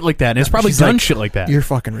ton of shit like that, and has probably She's done like, shit like that. You're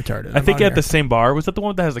fucking retarded. I I'm think out at the here. same bar. Was that the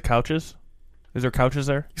one that has the couches? Is there couches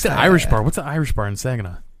there? You said Irish bar. What's the Irish bar in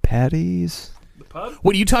Saginaw? Patties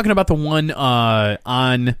What are you talking about? The one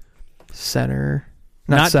on Center.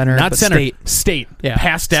 Not center. not but center, State. Yeah.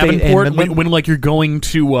 past State and Davenport. Midland. When like you're going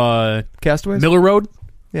to Castaways? Miller Road,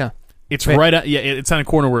 Yeah. it's Wait. right. It's on a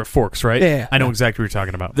corner where it forks, right? Yeah. I know exactly what you're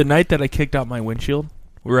talking about. The night that I kicked out my windshield,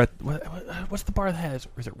 we were at what's the bar that has?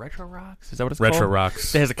 Is it Retro Rocks? Is that what it's Retro called?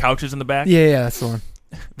 Rocks. That has the couches in the back. Yeah, that's the one.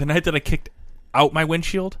 The night that I kicked out my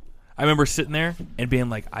windshield, I remember sitting there and being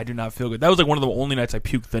like, I do not feel good. That was like one of the only nights I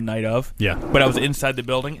puked the night of. Yeah. But I was inside the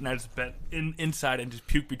building and I just bent inside and just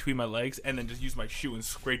puked between my legs and then just used my shoe and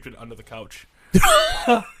scraped it under the couch.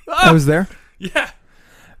 I was there. Yeah.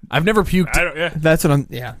 I've never puked. Yeah. That's what I'm.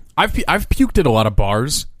 Yeah. I've puked at a lot of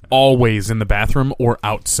bars, always in the bathroom or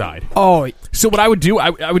outside. Oh, So what I would do,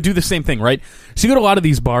 I would do the same thing, right? So you go to a lot of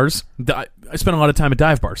these bars. I spend a lot of time at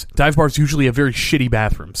dive bars. Dive bars usually have very shitty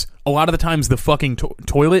bathrooms. A lot of the times, the fucking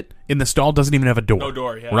toilet in the stall doesn't even have a door. No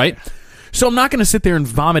door, yeah. Right? So I'm not going to sit there and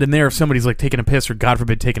vomit in there if somebody's like taking a piss or, God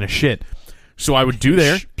forbid, taking a shit. So I would do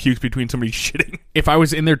there. Pukes between somebody shitting. If I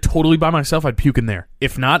was in there totally by myself, I'd puke in there.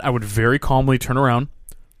 If not, I would very calmly turn around,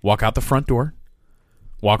 walk out the front door,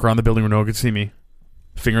 walk around the building where no one could see me,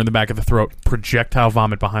 finger in the back of the throat, projectile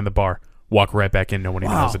vomit behind the bar, walk right back in. No one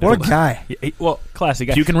even knows the what a difference. guy. Well, classic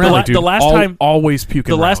guy. Puke and rally, dude. The last time, always puke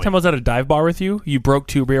and the last rally. time I was at a dive bar with you, you broke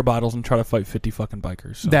 2 beer bottles and tried to fight 50 fucking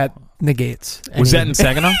bikers. So. That negates. Was that any- in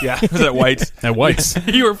Saginaw? Yeah, it was at White's. At White's.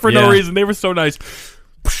 You were for Yeah. no reason. They were so nice.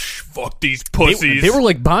 Fuck these pussies. They were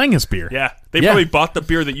like buying us beer. Yeah, they Yeah. probably bought the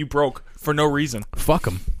beer that you broke for no reason. Fuck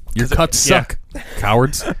them. Your 'Cause it- cuts yeah. suck.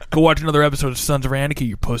 Cowards. Go watch another episode of Sons of Anarchy,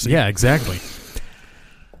 you pussy. Yeah, exactly.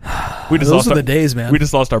 we just Those lost are our, the days, man. We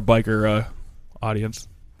just lost our biker audience.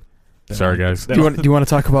 Sorry, guys. Do you want to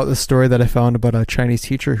talk about the story that I found about a Chinese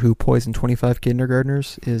teacher who poisoned 25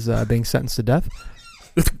 kindergartners is being sentenced to death?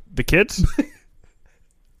 The kids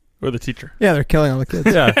or the teacher? Yeah, they're killing all the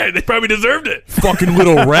kids. Yeah. They probably deserved it. Fucking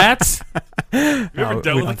little rats. You ever we dealt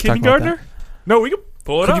don't with a have to talk about kindergartner? No, we can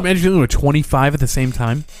pull it Could you up. imagine dealing with 25 at the same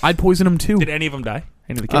time? I'd poison them too. Did any of them die?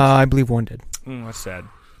 Any of the kids? I believe one did. That's sad.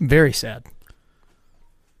 Very sad.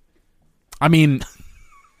 I mean,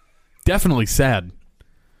 definitely sad.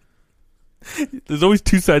 There's always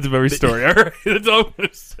 2 sides of every story. All right, that's all I'm gonna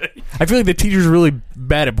say. I feel like the teacher's really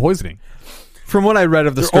bad at poisoning. From what I read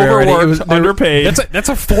of the They're story, already, overworked, it was underpaid. That's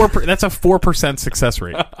a 4% success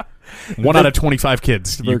rate. 1 out of 25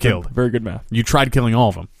 kids you killed. Very good math. You tried killing all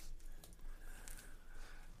of them.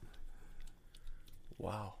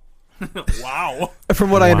 Wow. Wow. From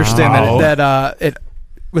what I understand, Wow. that it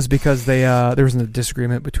was because they there was a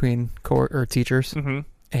disagreement between teachers, Mm-hmm.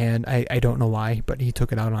 and I don't know why, but he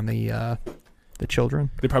took it out on the the children.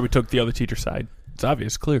 They probably took the other teacher's side. It's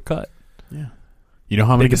obvious, clear cut. Yeah. You know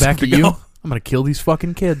how I'm going to get back at you? I'm going to kill these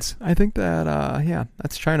fucking kids. I think that,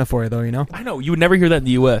 that's China for you, though, you know? I know. You would never hear that in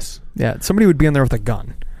the U.S. Yeah, somebody would be in there with a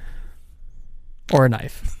gun. Or a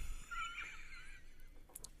knife.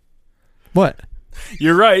 What?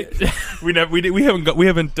 You're right. we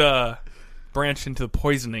haven't branched into the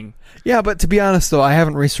poisoning. Yeah, but to be honest, though, I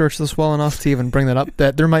haven't researched this well enough to even bring that up.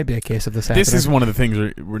 That there might be a case of this happening. This is one of the things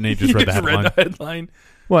where Nate just read the headline. Read the headline.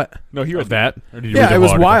 What? No, he read that. Or did you read Yeah, the it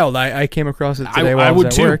was article? wild. I came across it today while I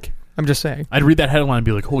was at work. I'm just saying. I'd read that headline and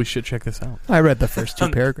be like, holy shit, check this out. I read the first two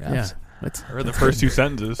paragraphs. Yeah. I read the first two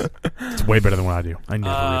sentences. It's way better than what I do. I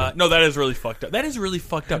never read it. No, that is really fucked up. That is really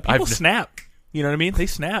fucked up. People snap. You know what I mean? They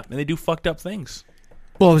snap and they do fucked up things.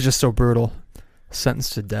 Well, it was just so brutal.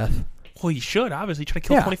 Sentenced to death. Well, you should obviously try to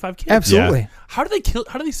kill 25 kids. Absolutely. Yeah. How do they kill?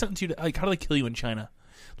 How do they sentence you to? Like, how do they kill you in China?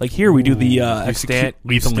 Like here, we do the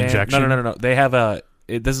lethal injection. No. They have a.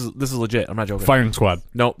 This is legit. I'm not joking. Firing squad.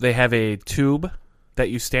 No, they have a tube that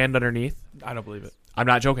you stand underneath. I don't believe it. I'm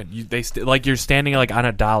not joking. Like you're standing like on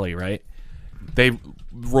a dolly, right? They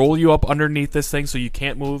roll you up underneath this thing so you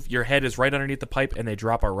can't move. Your head is right underneath the pipe, and they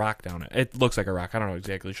drop a rock down it. It looks like a rock. I don't know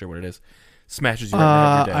exactly sure what it is. Smashes you right in the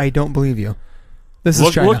head. You're dead. I don't believe you. This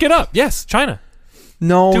is China. Look it up. Yes, China.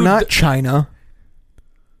 No, Dude, not China.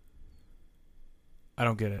 I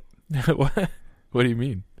don't get it. What do you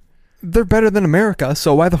mean? They're better than America,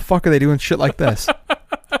 so why the fuck are they doing shit like this?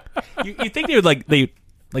 You think they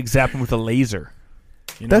would zap them with a laser?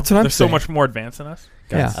 You know? That's what I'm They're so saying. much more advanced than us.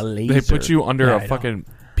 Yeah. A laser. They put you under Yeah, a fucking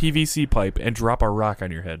PVC pipe and drop a rock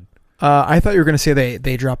on your head. I thought you were going to say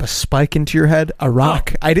they drop a spike into your head, a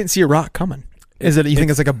rock. I didn't see a rock coming. Is it? You think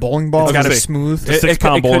it's like a bowling ball? it's Kind of gotta be. smooth? It's a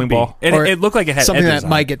 6-pound bowling could be. ball. And Or it looked like it had Something edges that on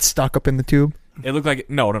might get stuck up in the tube? It looked like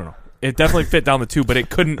no. It definitely fit down the tube, but it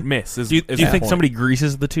couldn't miss. Do you think somebody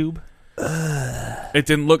greases the tube? It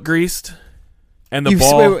didn't look greased, and the You've-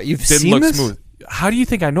 ball wait, wait, you've didn't seen look this? smooth. How do you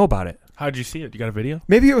think I know about it? How did you see it? You got a video?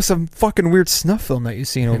 Maybe it was some fucking weird snuff film that you've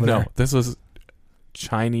seen over No, there. this was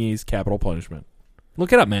Chinese capital punishment.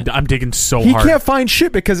 Look it up, man. I'm digging so He hard. can't find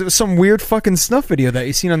shit because it was some weird fucking snuff video that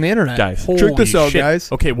you've seen on the internet. Guys, check this Holy out, shit.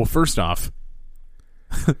 guys. Okay, well, first off,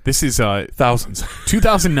 this is thousands.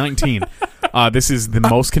 2019. This is the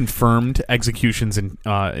most confirmed executions in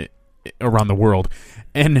around the world.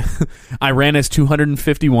 And Iran has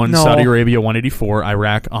 251, No. Saudi Arabia 184,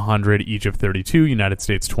 Iraq 100, Egypt 32, United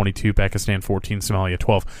States 22, Pakistan 14, Somalia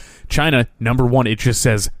 12. China, number one, it just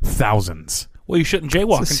says thousands. Well, you shouldn't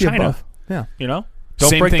jaywalk Let's in see China. above. Yeah. You know? Don't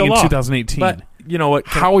Same break thing the law. in 2018. But you know what?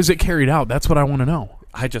 How is it carried out? That's what I want to know.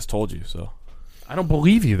 I just told you so. I don't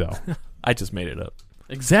believe you, though. I just made it up.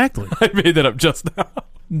 Exactly. I made that up just now.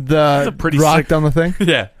 The pretty rock sick- down the thing?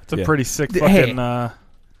 Yeah, It's a pretty sick Hey. fucking...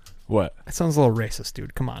 What? That sounds a little racist,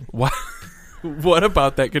 dude. Come on. What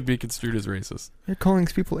about that could be construed as racist? You're calling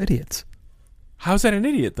these people idiots. How's that an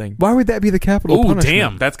idiot thing? Why would that be the capital Oh, punishment?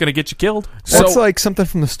 damn. That's gonna get you killed. That's So- like something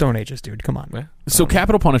from the Stone Ages, dude. Come on. Yeah. So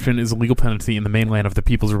capital punishment is a legal penalty in the mainland of the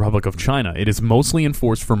People's Republic of China. It is mostly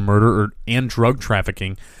enforced for murder and drug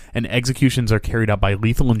trafficking, and executions are carried out by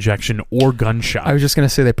lethal injection or gunshot. I was just going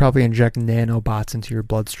to say they probably inject nanobots into your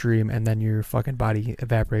bloodstream and then your fucking body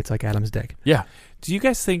evaporates like Adam's dick. yeah, Do you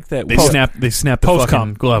guys think that they snap the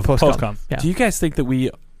fucking glove. Post-com. Yeah. Do you guys think that we,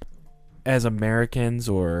 as Americans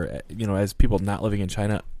or as people not living in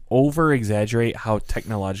China, over exaggerate how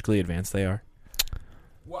technologically advanced they are?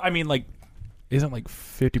 Well, I mean, like, isn't like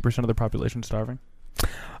 50% of their population starving?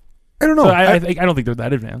 I don't know. So I don't think they're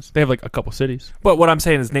that advanced. They have like a couple cities. But what I'm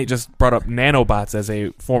saying is Nate just brought up nanobots as a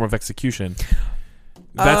form of execution.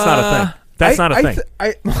 That's not a thing. That's not a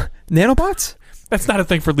thing. Nanobots? That's not a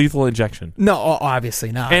thing for lethal injection. No,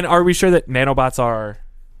 obviously not. And are we sure that nanobots are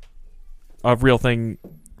a real thing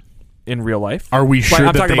in real life? Are we sure I'm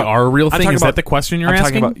that talking they about- are a real I'm thing? talking Is about- that the question you're I'm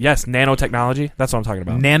asking? talking about, yes, nanotechnology. That's what I'm talking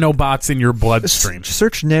about. Nanobots in your bloodstream.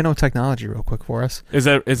 Search nanotechnology real quick for us. Is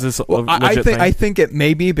this a Well, legit thing? I think it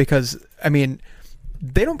may be because, I mean,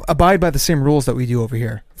 they don't abide by the same rules that we do over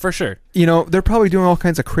here. For sure. You know, they're probably doing all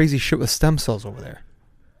kinds of crazy shit with stem cells over there.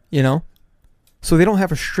 You know? So they don't have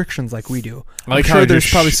restrictions like we do. I like I'm how sure I there's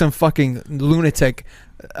just probably some fucking lunatic.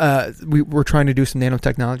 We're trying to do some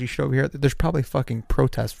nanotechnology shit over here. There's probably fucking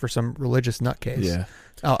protest for some religious nutcase Yeah.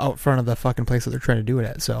 out front of the fucking place that they're trying to do it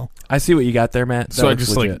at. So I see what you got there, Matt. So That I looks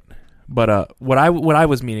just, legit. But what I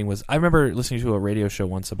was meaning was I remember listening to a radio show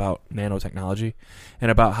once about nanotechnology and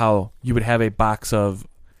about how you would have a box of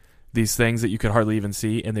these things that you could hardly even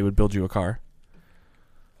see and they would build you a car.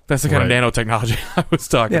 That's the kind Right. of nanotechnology I was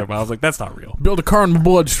talking Yeah. about. I was like, that's not real. Build a car in my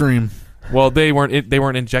bloodstream. Well, they weren't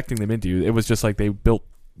injecting them into you. It was just like they built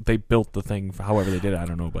they built the thing. However they did it, I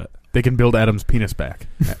don't know, but They can build Adam's penis back.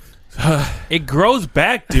 It grows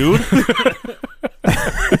back, dude.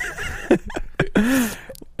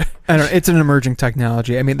 I don't know. It's an emerging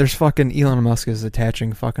technology. I mean, there's fucking Elon Musk is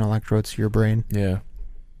attaching fucking electrodes to your brain. yeah.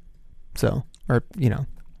 So, or, you know,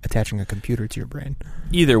 attaching a computer to your brain.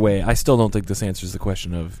 Either way, I still don't think this answers the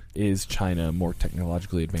question of is China more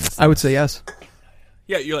technologically advanced. I would say yes.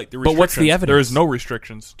 Yeah, you're like the But what's the restrictions. evidence? There is no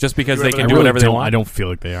restrictions. Just because they do can I do really whatever they don't- want. I don't feel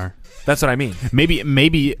like they are. That's what I mean.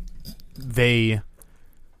 Maybe they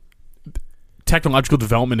technological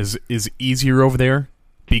development is easier over there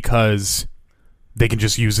because they can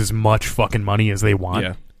just use as much fucking money as they want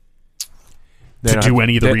Yeah. to do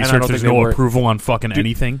any of the and I don't research. think There's they no work- approval on fucking Dude,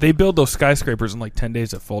 anything. They build those skyscrapers in like 10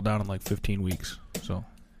 days that fall down in like 15 weeks. So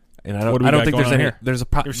And I What don't. do we I don't got think going there's on any. here? There's a.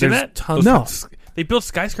 you ever seen There's that? tons. No. They build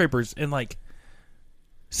skyscrapers in like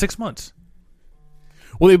 6 months,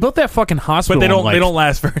 Well, they built that fucking hospital. but they don't. in, like, They don't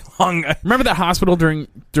last very long. Remember that hospital during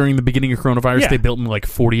the beginning of coronavirus? Yeah. They built in like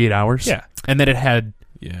 48 hours. Yeah. And then it had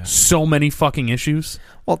Yeah. so many fucking issues.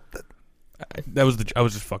 Well, That was I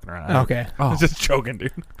was just fucking around. okay. I was just joking,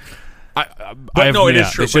 dude. But But no, it is yeah.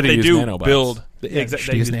 true. They should've But they used do nanobots. build. Yeah,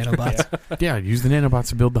 should use nanobots. Yeah, use the nanobots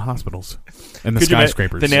to build the hospitals and the Could you imagine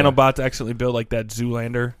skyscrapers. the nanobots accidentally build like that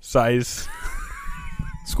Zoolander size.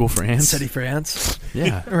 School for ants. City for ants.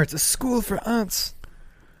 Yeah. Or it's a school for ants.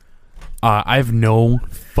 I have no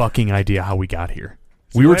fucking idea how we got here.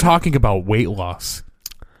 We were talking about weight loss.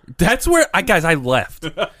 That's where I left.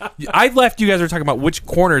 I left. You guys were talking about which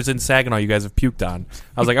corners in Saginaw you guys have puked on.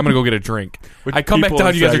 I was like, I'm gonna go get a drink. Which I come back people down.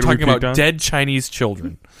 in You guys are Saginaw we talking about puked on? dead Chinese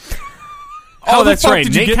children. Oh, How the that's fuck right.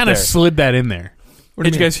 did you Nate get kind of there? slid that in there. What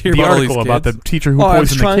do Did you you mean? guys hear The about all these article about the kids? teacher who Oh, I was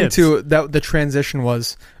poisoned the trying kids. to. The transition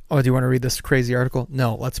was. Oh, do you want to read this crazy article?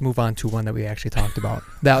 No, let's move on to one that we actually talked about.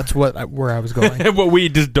 That's where I was going. What we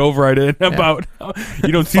just dove right in about.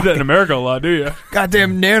 You don't see that in America a lot, do you?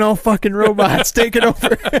 Goddamn nano fucking robots taking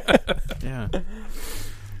over. Yeah.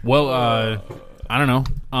 Well, I don't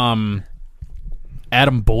know.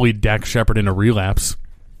 Adam bullied Dak Shepard in a relapse.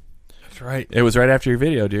 That's right. It was right after your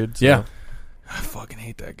video, dude. So. Yeah. I fucking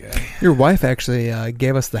hate that guy. Your wife actually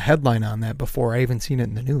gave us the headline on that before I even seen it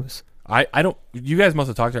in the news. I don't. You guys must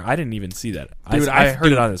have talked to her. I didn't even see that. Dude, I heard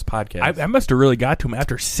dude, it on this podcast. I must have really got to him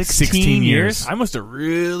after 16 16 years. years. I must have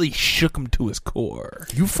really shook him to his core.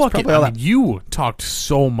 You fucking. probably all I mean, you talked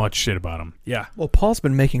so much shit about him. Yeah. Well, Paul's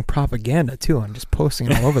been making propaganda too and just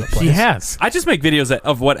posting it all over the place. He has. I just make videos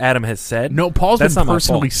of what Adam has said. No, Paul's That's been not my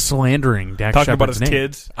personally fault. slandering Dak Talking Shepard's about his name.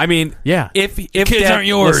 kids. I mean, Yeah. if kids Dak, aren't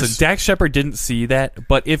yours. Listen, Dak Shepard didn't see that,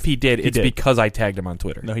 but if he did, it's did. because I tagged him on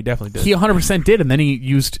Twitter. No, he definitely did. He 100% did, and then he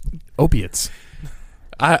used opiates.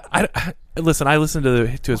 I listen. I listened to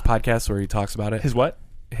his podcast where he talks about it. His what?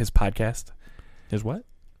 His podcast, His what?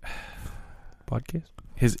 Podcast?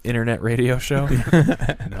 his internet radio show,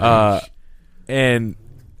 and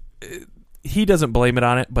he doesn't blame it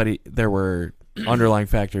on it, but there were underlying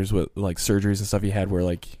factors with like surgeries and stuff he had where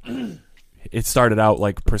like it started out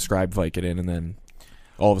like prescribed Vicodin, and then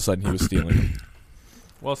all of a sudden he was stealing them.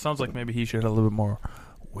 Well, it sounds like maybe he should have a little bit more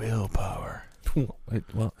willpower.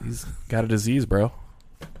 Well, he's got a disease, bro.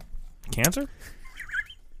 Cancer?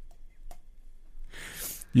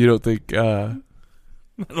 You don't think? I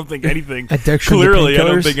don't think anything. Addiction. Clearly, to I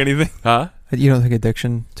don't painkillers? think anything. Huh? You don't think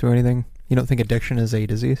addiction to anything? You don't think addiction is a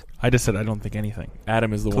disease? I just said I don't think anything.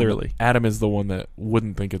 Adam is the Clearly. one. Adam is the one that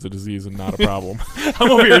wouldn't think it's a disease and not a problem.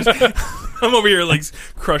 I'm over here like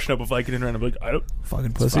crushing up a Vicodin and I'm like, I don't. Fucking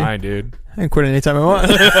It's pussy. fine, dude. I can quit anytime I want.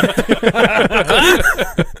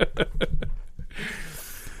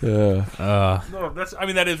 No, that's. I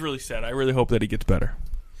mean, that is really sad. I really hope that he gets better.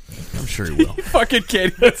 I'm sure he will. Fucking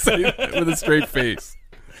can't even say that with a straight face.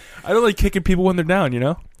 I don't like kicking people when they're down. You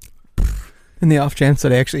know? In the off chance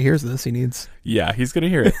that he actually hears this, he needs. Yeah, he's gonna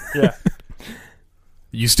hear it. Yeah.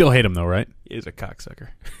 You still hate him, though, right? He is a cocksucker.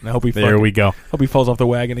 And I hope he. There we go. Hope he falls off the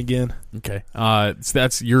wagon again. Okay. So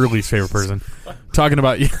that's your least favorite person. Talking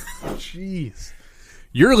about you. Jeez.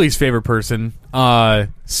 Your least favorite person,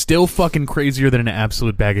 still fucking crazier than an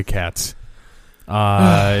absolute bag of cats.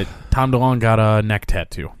 Tom DeLonge got a neck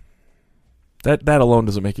tattoo. That alone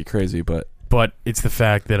doesn't make you crazy, but But it's the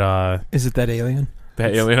fact that, Is it that alien?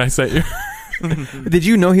 that alien I sent you. Did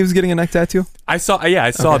you know he was getting a neck tattoo? I saw. Yeah,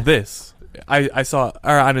 I saw Okay. this. I saw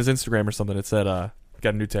or on his Instagram or something. It said,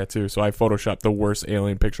 "Got a new tattoo." So I photoshopped the worst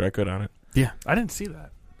alien picture I could on it. I didn't see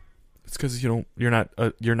that. It's because you're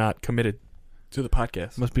not committed to the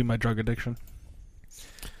podcast. Must be my drug addiction.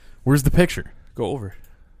 where's the picture? Go over.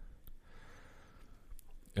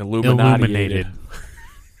 Illuminated.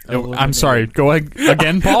 Oh, I'm sorry. Go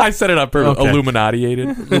again, Paul? I said it on purpose. Okay. Illuminatiated.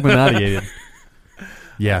 Illuminatiated.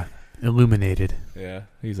 Yeah, illuminated. Yeah,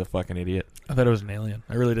 he's a fucking idiot. I thought it was an alien.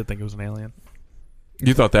 I really did think it was an alien.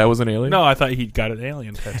 You thought that was an alien? No, I thought he got an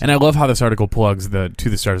alien tattoo. And I love how this article plugs the To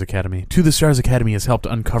the Stars Academy. To the Stars Academy has helped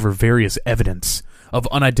uncover various evidence of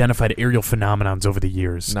unidentified aerial phenomenons over the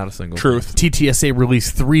years. Not a single Truth. TTSA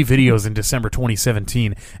released 3 videos in December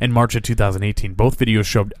 2017 and March of 2018. Both videos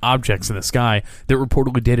showed objects in the sky that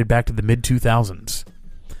reportedly dated back to the mid-2000s.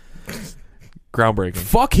 Groundbreaking.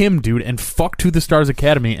 Fuck him, dude, and fuck To the Stars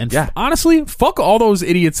Academy. And Yeah. honestly, fuck all those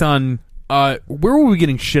idiots on... where were we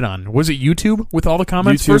getting shit on? Was it YouTube with all the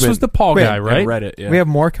comments? YouTube First and- was the Paul Wait, guy, right? And Reddit, yeah. We have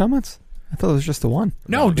more comments? I thought it was just the one.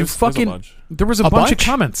 No, dude, there's a fucking... bunch. There was a A bunch of bunch?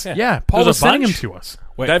 comments. Yeah. Yeah, Paul There's was a sending them bunch? to us.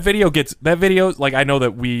 Wait. That video, like, I know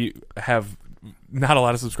that we have not a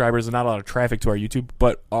lot of subscribers and not a lot of traffic to our YouTube,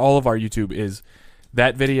 but all of our YouTube is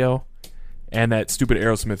that video and that stupid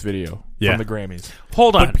Aerosmith video Yeah. from the Grammys.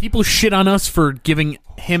 Hold on. But people shit on us for giving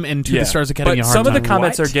him and To the Stars Academy but a hard some of the time.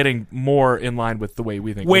 comments What? are getting more in line with the way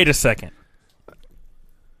we think. Wait a second.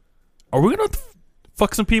 Are we going to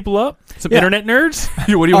fuck some people up? Some Yeah. internet nerds?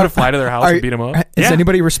 what do you want to fly to their house Are- and beat them up? Is Yeah.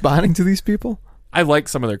 anybody responding to these people? I like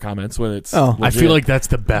some of their comments when it's. Oh. I feel like that's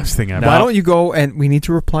the best thing ever. Why don't you go and we need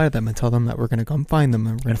to reply to them and tell them that we're going to come find them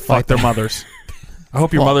and we're going And to fuck fight their them. mothers. I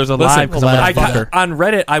hope your Well, mother's Listen, alive because I'm well, going to I- fuck her. on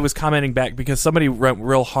Reddit, I was commenting back because somebody went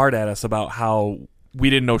real hard at us about how we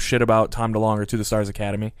didn't know shit about Tom DeLonge or To the Stars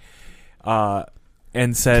Academy, and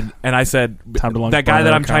I said, Tom DeLonge's that guy burner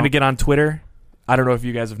that I'm trying account. to get on Twitter. I don't know if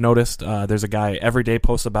you guys have noticed. There's a guy every day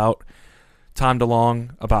posts about Tom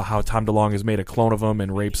DeLonge, about how Tom DeLonge has made a clone of him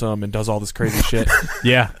and rapes him and does all this crazy shit.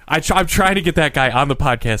 Yeah. I'm trying to get that guy on the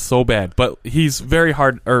podcast so bad, but he's very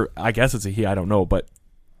hard, or I guess it's a he, I don't know, but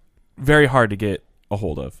very hard to get a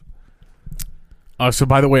hold of. So,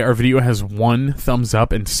 by the way, our video has 1 thumbs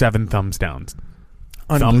up and 7 thumbs down.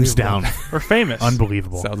 Thumbs down. We're famous.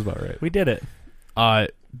 Unbelievable. Sounds about right. We did it.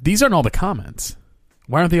 These aren't all the comments.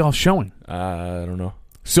 Why aren't they all showing? I don't know.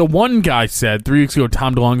 So one guy said 3 weeks ago,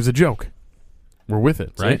 Tom DeLonge is a joke. We're with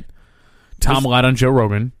it, right? See? Tom lied on Joe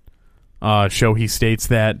Rogan show. He states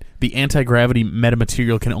that the anti-gravity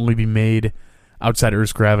metamaterial can only be made outside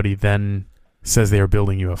Earth's gravity, then says they are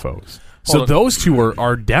building UFOs. So Hold on. those two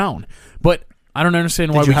are down. But I don't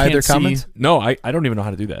understand why Did you we hide can't their see... comments? No, I don't even know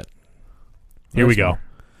how to do that. Here we go.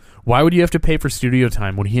 Why would you have to pay for studio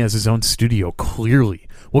time when he has his own studio, clearly?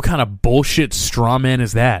 What kind of bullshit straw man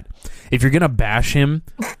is that? If you're going to bash him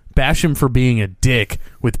for being a dick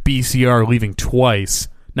with BCR leaving twice,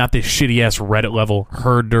 not this shitty-ass Reddit-level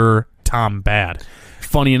herder Tom Bad.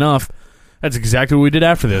 Funny enough, that's exactly what we did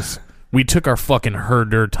after this. We took our fucking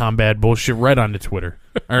herder Tom Bad bullshit right onto Twitter.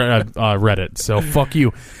 Or Reddit. So fuck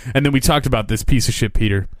you. And then we talked about this piece of shit,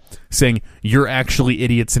 Peter, saying, you're actually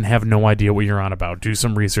idiots and have no idea what you're on about. Do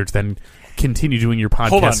some research, then continue doing your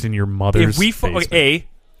Hold podcast on. in your mother's If we basement.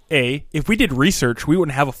 if we did research, we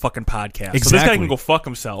wouldn't have a fucking podcast. So this Exactly. guy can go fuck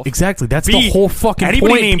himself. Exactly. That's B, the whole fucking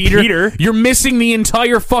anybody point, named Peter. Peter- You're missing the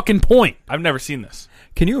entire fucking point. I've never seen this.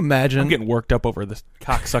 Can you imagine I'm getting worked up over this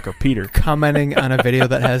cocksucker Peter. commenting on a video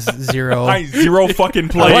that has zero Zero fucking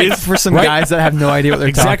Like, plays. for some Right. guys that have no idea what they're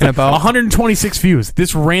Exactly. talking about? 126 views.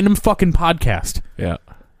 This random fucking podcast. Yeah.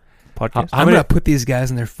 Podcast. I'm gonna put these guys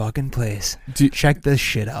in their fucking place. Check this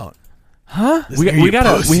shit out. Huh?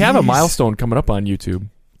 We have a milestone coming up on YouTube.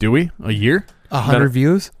 Do we? A year? 100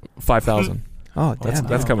 views? 5,000. Oh, damn.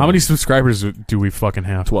 That's coming. How many subscribers do we fucking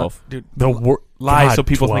have? 12. Dude, The lie God, so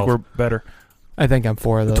people 12. think we're better. I think I'm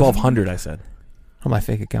 4 of those 1,200, I said. on my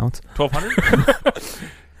fake accounts. 1,200?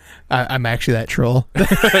 I'm actually that troll.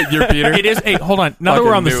 You're Peter. It is. Hey, hold on. Now that Fucking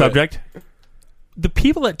we're on the knew it. subject, the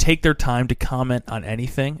people that take their time to comment on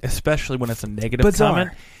anything, especially when it's a negative Bizarre.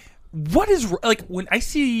 comment, what is like when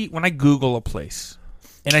I Google a place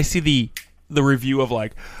and I see the review of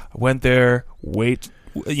like I went there, I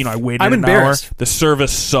waited I'm an hour, embarrassed. the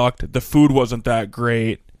service sucked, the food wasn't that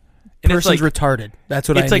great, and it's Person's like retarded. That's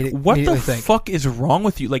what it's I like what the immediately think. fuck is wrong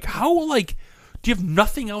with you? Like how like. Do you have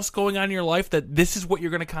nothing else going on in your life that this is what you're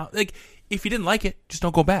going to count? Like, if you didn't like it, just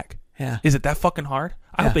don't go back. Yeah. Is it that fucking hard?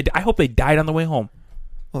 Yeah. I hope they died on the way home.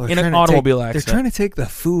 Well, in they're an trying to automobile They're accident. trying to take the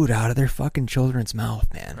food out of their fucking children's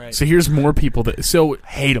mouth, man. Right. So here's more people that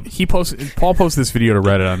Hate him. Paul posted this video to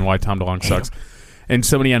Reddit on why Tom DeLonge sucks, and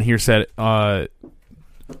somebody on here said, I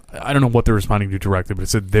don't know what they're responding to directly, but it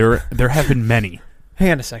said there have been many. Hang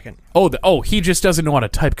on a second. He just doesn't know how to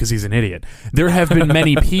type because he's an idiot. There have been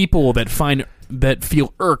many people that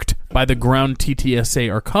feel irked by the ground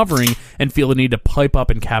TTSA are covering and feel the need to pipe up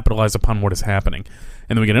and capitalize upon what is happening.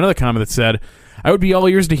 And then we get another comment that said, I would be all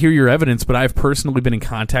ears to hear your evidence, but I've personally been in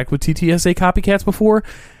contact with TTSA copycats before,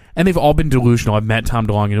 and they've all been delusional. I've met Tom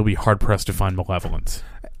DeLonge, and it'll be hard-pressed to find malevolence.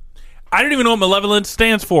 I don't even know what malevolence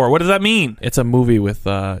stands for. What does that mean? It's a movie with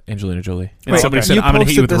Angelina Jolie. And somebody said, you I'm going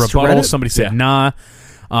to hit you with a posted this to rebuttal. Reddit? Somebody said, Yeah. nah.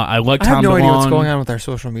 I like I Tom have no DeLonge. idea what's going on with our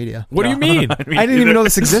social media. What do you mean? I didn't even know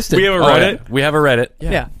this existed. We have a Oh, Reddit. yeah. We have a Reddit.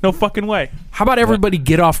 yeah. No fucking way. How about everybody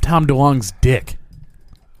get off Tom DeLonge's dick?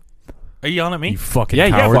 Are you yelling at me? You fucking Yeah,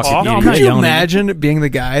 cowards. fuck off. No, I'm Could not you yelling at imagine being the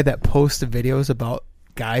guy that posts videos about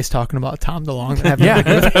guys talking about Tom DeLonge? That have Yeah.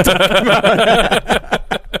 nothing-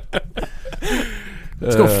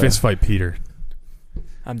 Let's go fist fight Peter.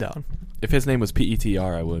 I'm down. If his name was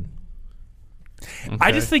PETR, I would.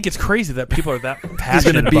 I just think it's crazy that people are that He's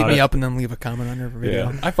passionate gonna beat about me it. up and then leave a comment under every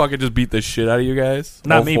video. I fucking just beat the shit out of you guys.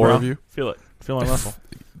 Not all me, four bro. of you. Feel it. Feel my muscle.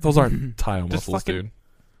 Those aren't tile Just muscles, fucking-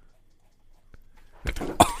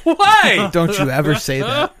 dude. Why? Don't you ever say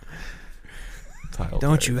that. Tile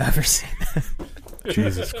Don't you ever say that.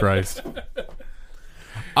 Jesus Christ.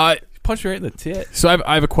 punch you right in the tit. So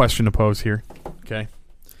I have a question to pose here. Okay.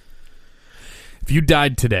 If you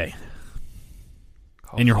died today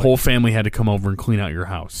and your whole family had to come over and clean out your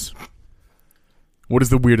house, what is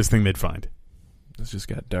the weirdest thing they'd find? This just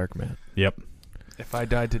got dark, man. Yep. If I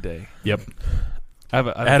died today, Yep.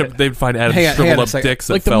 They'd find Adam Hang on shriveled a up second. dicks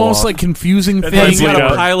that Like the fell most off. like confusing That's thing. He's got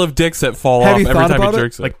Yeah. a pile of dicks that fall Have off you every thought time about he it?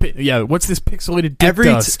 jerks it. Like yeah, what's this pixelated dick Every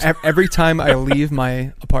dust? every time I leave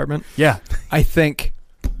my apartment, Yeah. I think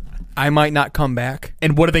I might not come back.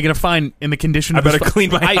 And what are they going to find in the condition I of this better clean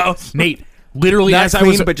my house. Nate, literally Not as clean, I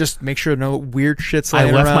was but just make sure no weird shit's I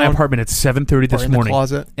laying left my around apartment at 7:30 or this in morning. the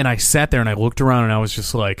closet. And I sat there and I looked around and I was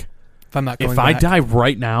just like, If I'm not going if I back. die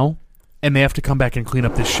right now and they have to come back and clean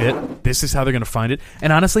up this shit, this is how they're going to find it.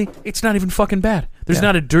 And honestly, it's not even fucking bad. There's Yeah.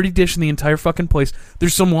 not a dirty dish in the entire fucking place.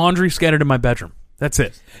 There's some laundry scattered in my bedroom. That's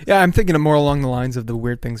it. Yeah, I'm thinking of more along the lines of the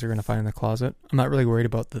weird things they're going to find in the closet. I'm not really worried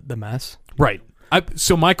about the mess. Right.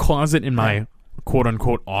 So my closet in my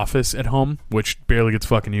quote-unquote office at home, which barely gets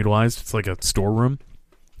fucking utilized, it's like a storeroom.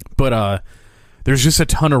 But there's just a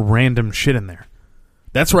ton of random shit in there.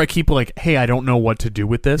 That's where I keep like, hey, I don't know what to do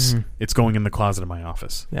with this. Mhm. It's going in the closet of my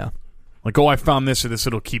office. Yeah. Like, oh, I found this or this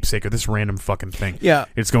little keepsake or this random fucking thing. Yeah.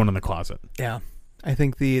 It's going in the closet. Yeah. I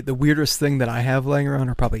think the weirdest thing that I have laying around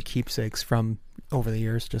are probably keepsakes from over the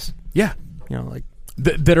years. Just, Yeah. like,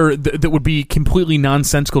 That would be completely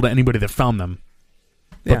nonsensical to anybody that found them.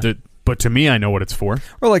 yeah. But to me, I know what it's for.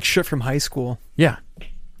 Or like shit from high school. Yeah.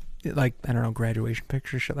 Like, I don't know, graduation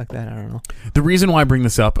pictures, shit like that. I don't know. The reason why I bring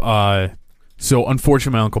this up, so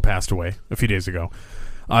unfortunately my uncle passed away a few days ago.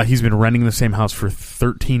 He's been renting the same house for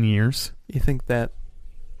 13 years. You think that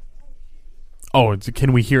Oh,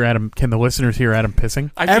 can we hear Adam? Can the listeners hear Adam pissing?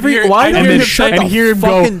 I can every hear- why I don't can you hear- shut and the hear him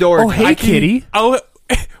go, fucking door? "Oh, hey, I can- kitty." Oh,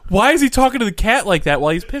 why is he talking to the cat like that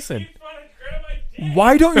while he's pissing?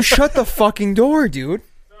 Why don't you shut the fucking door, dude?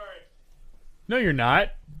 No, you're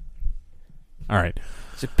not. All right.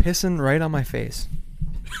 Is it pissing right on my face?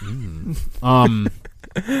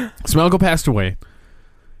 So my uncle passed away.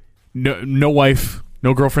 No wife,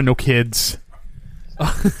 no girlfriend, no kids.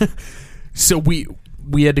 So we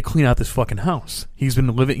had to clean out this fucking house. He's been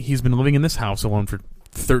living in this house alone for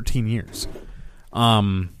 13 years.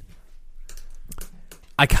 I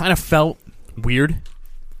kind of felt weird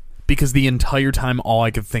because the entire time all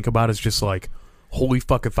I could think about is just like, holy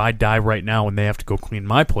fuck, if I die right now and they have to go clean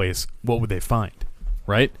my place, what would they find?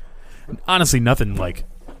 Right? Honestly, nothing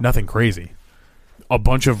crazy. A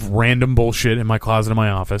bunch of random bullshit in my closet in my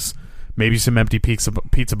office. Maybe some empty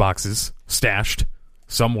pizza boxes stashed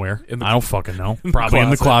somewhere. I don't fucking know. Probably in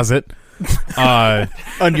the closet.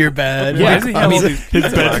 Under your bed. Yeah, Why does he have all these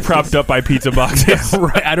his bed's propped up by pizza boxes?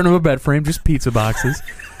 right. I don't have a bed frame, just pizza boxes.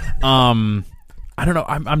 I don't know.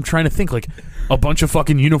 I'm trying to think. Like a bunch of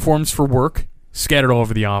fucking uniforms for work scattered all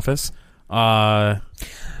over the office. I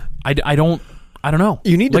don't know.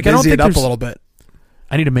 You need to Like, I don't busy think it up a there's- little bit.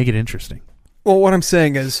 I need to make it interesting. Well, what I'm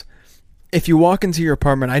saying is, if you walk into your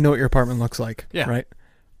apartment, I know what your apartment looks like. Yeah. Right?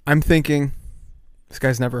 I'm thinking, this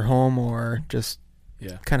guy's never home or just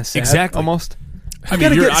kind of sad. Exactly. Almost. I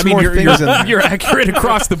gotta get some more things in there. You're accurate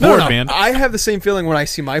across the board, No, man. I have the same feeling when I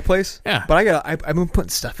see my place. Yeah. But I've been putting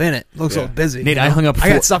stuff in it. It looks a little busy. Nate, you I know? hung up I four-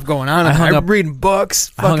 got stuff going on. I hung I'm up- reading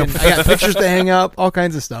books. I hung Fucking, up- I got pictures to hang up. All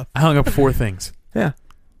kinds of stuff. I hung up 4 things Yeah.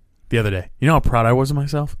 the other day. You know how proud I was of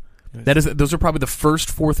myself? Those are probably the first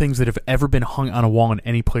 4 things that have ever been hung on a wall in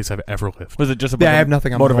any place I've ever lived. Was it just a bunch Yeah, I of have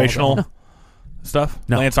nothing on my wall, motivational though. stuff?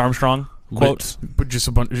 No. Lance Armstrong quotes. But just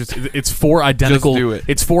a bunch. It's 4 identical. do it.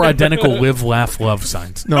 It's 4 identical live, laugh, love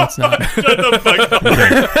signs. No, it's not.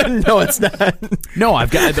 No, it's not. No, I've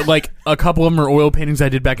got like a couple of them are oil paintings I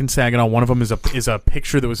did back in Saginaw. One of them is a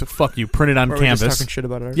picture that was fuck you printed on Or we're just canvas. talking shit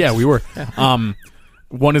about it. Yeah, we were.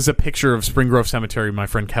 One is a picture of Spring Grove Cemetery my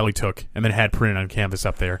friend Kelly took and then had printed on canvas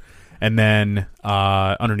up there. And then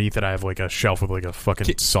underneath it, I have like a shelf with like a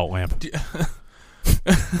fucking salt lamp.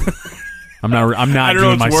 I'm not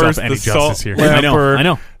doing myself any justice here. I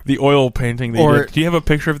know. The oil painting. Do you have a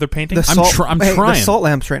picture of the painting? I'm trying. The salt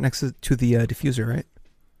lamp's right next to the diffuser, right?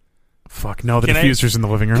 Fuck no, the diffuser's in the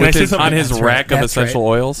living room. Can I say something? On his rack of essential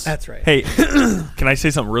oils. That's right. Hey, can I say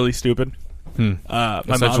something really stupid? My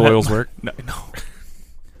Essential oils work? No.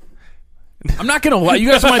 I'm not gonna lie. You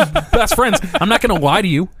guys are my best friends. I'm not gonna lie to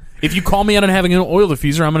you. If you call me out on having an oil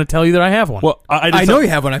diffuser, I'm going to tell you that I have one. Well, I know you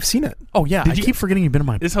have one. I've seen it. Oh yeah, I keep forgetting you've been in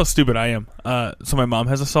my. This is how stupid I am. So my mom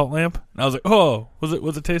has a salt lamp, and I was like, "Oh,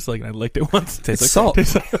 what's it taste like?" And I licked it once. Tastes like salt.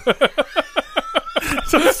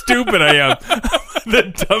 So stupid I am.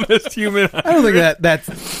 The dumbest human. I don't think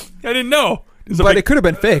that's. I didn't know. But it could have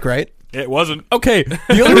been fake, right? It wasn't. Okay.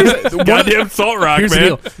 The other reason, goddamn salt rock, here's man.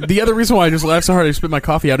 The deal. The other reason why I just laughed so hard I spit my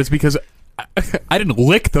coffee out is because I didn't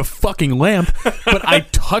lick the fucking lamp, but I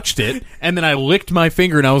touched it and then I licked my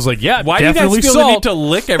finger and I was like, "Yeah, why do you guys definitely feel salt." the need to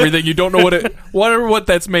lick everything? You don't know what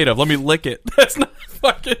that's made of. Let me lick it. That's not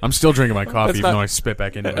fucking. I'm still drinking my coffee, That's even not- though I spit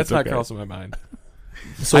back into it. That's It's not okay. crossing my mind.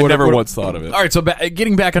 So I what- never what- once thought of it. All right, so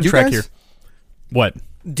getting back on You track guys- here. What?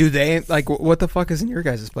 Do they like what the fuck is in your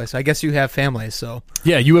guys' place? I guess you have families, so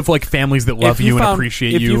Yeah, you have like families that love you and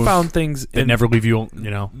appreciate if you. you found things that never leave you.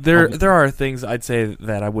 You know, there are things I'd say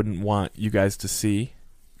that I wouldn't want you guys to see,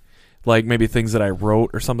 like maybe things that I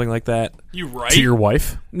wrote or something like that. You right? to your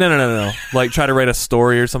wife. No. Like try to write a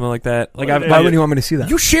story or something like that. Like why wouldn't you want me to see that?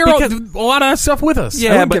 You share a lot of that stuff with us. I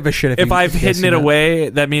yeah, don't but give a shit if if you- I've if you hidden see it that. away,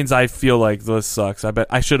 that means I feel like this sucks. I bet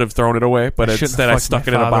I should have thrown it away, but I shouldn't instead have I fucked stuck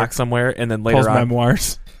my it in a father. box somewhere, and then later Paul's on,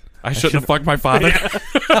 memoirs. I shouldn't have fucked my father.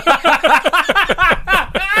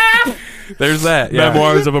 There's that. Yeah.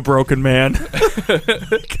 Memoirs of a broken man.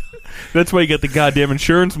 That's why you get the goddamn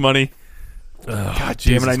insurance money. God damn it!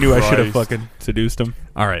 Jesus I knew I should have Christ. fucking seduced him.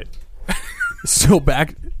 All right. So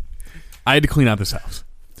back, I had to clean out this house,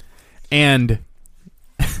 and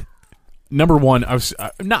number one,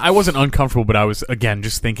 I wasn't uncomfortable, but I was again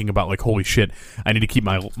just thinking about like, holy shit, I need to keep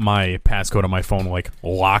my passcode on my phone like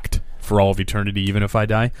locked for all of eternity, even if I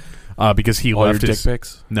die, because he All your left dick his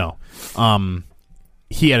pics. no,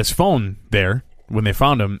 he had his phone there when they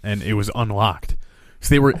found him, and it was unlocked.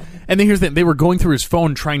 So they were, and then here's the thing, they were going through his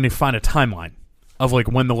phone trying to find a timeline of like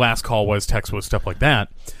when the last call was, text was, stuff like that.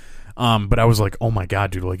 But I was like, oh my god,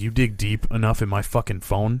 dude, like you dig deep enough in my fucking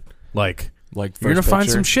phone, like Like you're gonna first find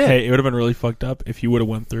picture. some shit. Hey, it would have been really fucked up if you would have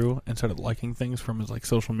went through and started liking things from his like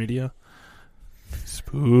social media.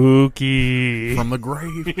 Spooky. From the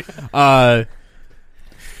grave.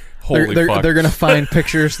 Holy fuck! They're gonna find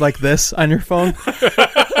pictures like this on your phone.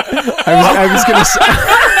 I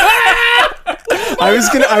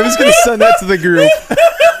was gonna send that to the group.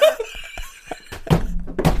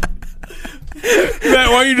 Matt,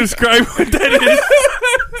 why don't you describe what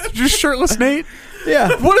that is? Just shirtless Nate. Yeah.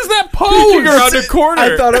 What is that pose? Peeking around a corner.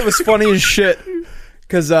 I thought it was funny as shit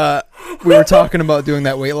because we were talking about doing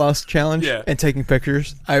that weight loss challenge and taking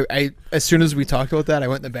pictures. I as soon as we talked about that, I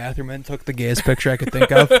went in the bathroom and took the gayest picture I could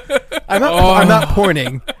think of. I'm not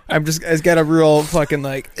pointing. It's got a real fucking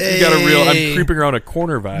like. You got a real. hey. I'm creeping around a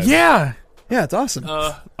corner vibe. Yeah. Yeah, it's awesome.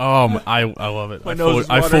 I love it. My nose is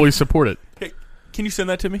I watering. fully support it. Hey, can you send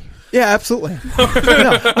that to me? Yeah, absolutely. Put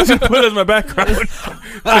it as my background.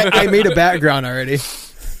 I made a background already.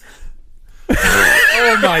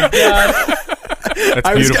 Oh my god. That's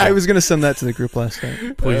beautiful. I was gonna send that to the group last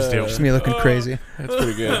night. Please do. Just me looking crazy. That's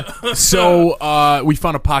pretty good. So we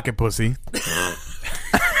found a pocket pussy.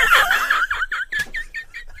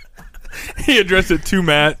 He addressed it to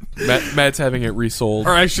Matt. Matt's having it resold.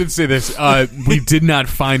 Or I should say this: we did not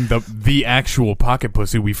find the actual pocket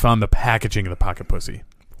pussy. We found the packaging of the pocket pussy.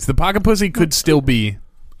 So the pocket pussy could still be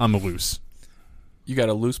on the loose. You got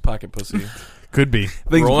a loose pocket pussy. Could be.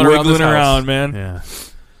 Things Rolling around this wiggling house. around, man. Yeah.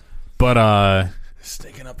 But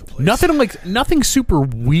Stinking up the place. nothing super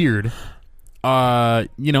weird. You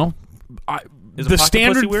know, Is a the pocket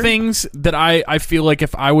standard pussy weird? things that I feel like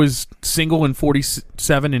if I was single and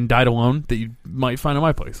 47 and died alone, that you might find in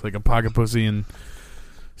my place, like a pocket pussy and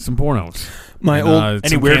some pornos. My And, old Any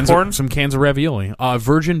some weird cans porn? some cans of ravioli.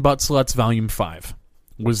 Virgin Butt Sluts Volume 5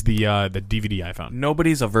 was the DVD I found.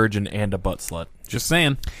 Nobody's a virgin and a butt slut. Just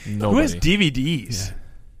saying. Who has Nobody. DVDs?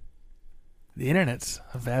 The internet's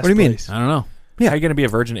a vast What do you mean? place. I don't know. Yeah. How are you going to be a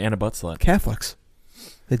virgin and a butt slut? Catholics.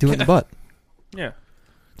 They do it in the butt. Yeah.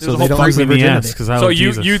 So a they whole don't Freak lose me their in the virginity. ass because I So love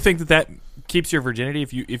Jesus. you think that keeps your virginity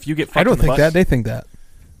if you get fucked I don't in the think butt? that. They think that.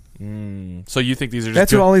 So you think these are just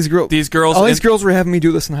That's good, what all these girls. these girls? All these in- girls were having me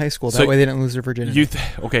do this in high school. That So way they didn't lose their virginity. You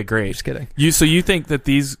okay? Great. Just kidding. You think that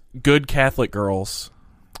these good Catholic girls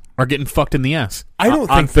are getting fucked in the ass. I don't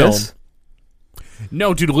on think this.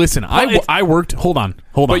 No, dude, listen. I worked. Hold on.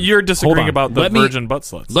 But you're disagreeing Hold on. about the Let me- virgin butt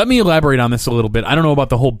sluts. Let me elaborate on this a little bit. I don't know about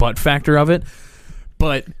the whole butt factor of it,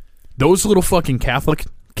 but those little fucking Catholic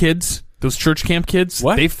kids, those church camp kids,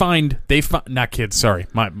 What? they find not kids. Sorry,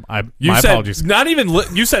 my You said apologies. not even.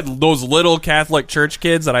 You said those little Catholic church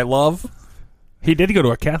kids that I love. He did go to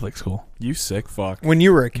a Catholic school. You sick fuck. When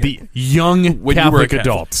you were a kid. The young When you were a Catholic Catholic.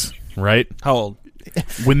 adults, right? How old?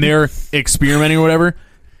 When they're experimenting or whatever.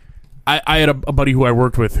 I had a buddy who I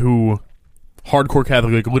worked with who, hardcore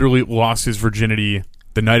Catholic, literally lost his virginity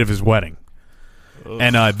the night of his wedding,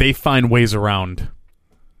 and they find ways around.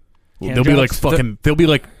 Hand They'll be like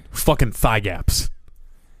jobs? fucking thigh gaps.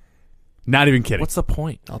 Not even kidding. What's the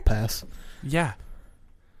point? I'll pass. Yeah.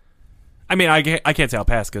 I mean, I can't say I'll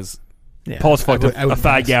pass because Yeah, Paul's fucked I would a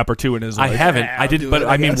thigh pass. gap or two in his I life. haven't. Yeah, I I'll didn't. do But it,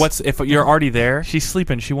 I I mean, guess. what's if you're already there? She's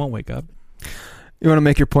sleeping. She won't wake up. You want to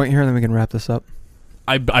make your point here, and then we can wrap this up.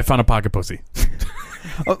 I found a pocket pussy.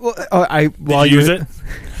 While Did you use it?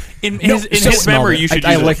 In No, his so- memory, you should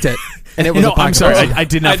I use it. licked it, and it was No, a pocket I'm sorry. pussy. I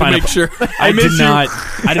did not I had to find make sure. I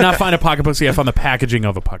did not find a pocket pussy. I found the packaging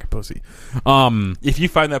of a pocket pussy. If you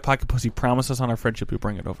find that pocket pussy, promise us on our friendship you'll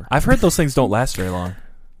bring it over. I've heard those things don't last very long.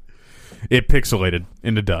 It pixelated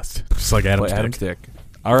into dust, just like Adam's Like Adam's dick. dick.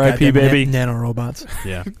 R.I.P. Goddamn baby. nanorobots.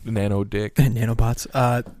 Yeah. Nano dick. Nanobots.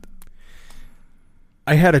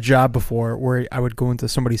 I had a job before where I would go into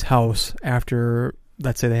somebody's house after,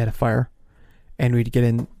 let's say they had a fire, and we'd get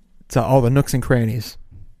into all the nooks and crannies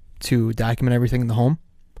to document everything in the home.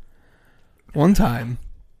 One time,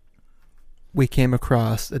 we came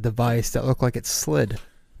across a device that looked like it slid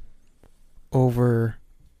over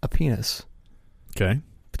a penis Okay.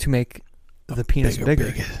 to make the penis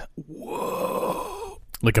bigger.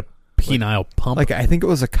 Like a penile pump. Like, I think it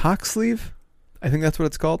was a cock sleeve. I think that's what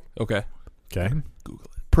it's called. Okay. Okay.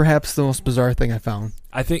 Perhaps the most bizarre thing I found.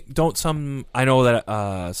 I think I know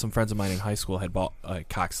that some friends of mine in high school had bought a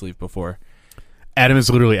cock sleeve before. Adam is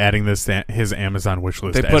literally adding this to his Amazon wish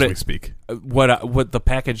list They as put we it- speak. What the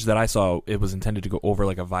package that I saw, it was intended to go over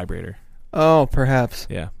like a vibrator. Oh, perhaps.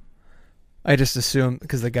 Yeah. I just assumed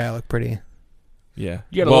because the guy looked pretty. Yeah.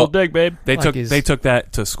 You got a little dick, babe. They Like took he's- they took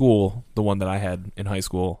that to school, the one that I had in high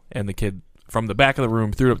school, and the kid from the back of the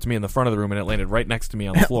room threw it up to me in the front of the room, and it landed right next to me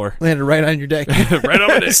on the floor. Landed right on your dick. right on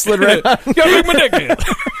my dick. Slid right on. You gotta make my dick in.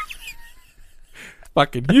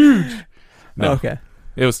 Fucking huge. No, Okay.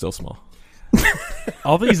 it was still small.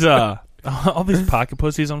 All these pocket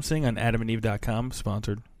pussies I'm seeing on AdamandEve.com,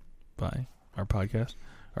 sponsored by our podcast.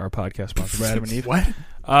 Our podcast sponsored by Adam and Eve. What?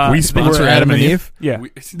 We We sponsor We're Adam and Eve. Yeah,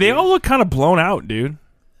 they all look kind of blown out, dude.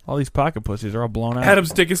 All these pocket pussies are all blown out.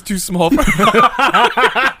 Adam's dick is too small. These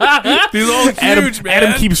all huge, Adam, man.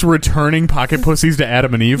 Adam keeps returning pocket pussies to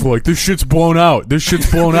Adam and Eve. Like, this shit's blown out. This shit's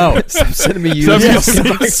blown out. Stop sending me Stop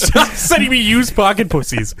used. sending me used pocket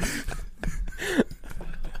pussies.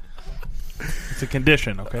 It's a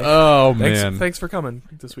condition, okay? Oh, man. Thanks for coming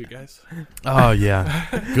this week, guys. Oh, yeah.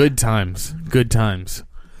 Good times. Good times.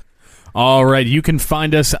 All right. You can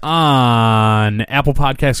find us on Apple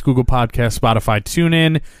Podcasts, Google Podcasts, Spotify,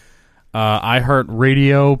 TuneIn,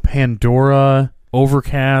 iHeartRadio, Pandora,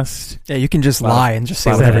 Overcast. Yeah, you can just Wow. lie and just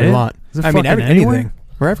say Is whatever that you it? want. Is it I mean, fucking anything. anywhere?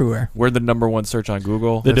 We're everywhere. We're the #1 search on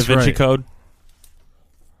Google. the Da That's Vinci right. Code.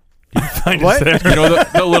 You can find What? us there. You know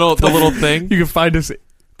the little thing, You can find us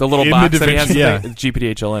the little In box the that he has. DaVinci, yeah.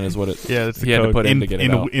 GPDHLN is what it. Yeah, that's the he had to code. put in to get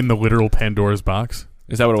it out. in the literal Pandora's box.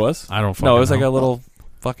 Is that what it was? I don't fucking No, it was like know. a little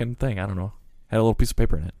fucking thing. I don't know. Had a little piece of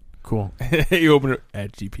paper in it. Cool. You open it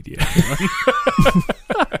at GPD.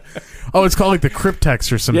 Oh, it's called like the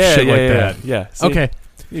Cryptex or some Yeah, shit yeah, like yeah, that. Yeah. See? Okay.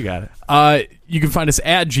 You got it. You can find us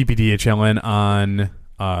at GPDHLN on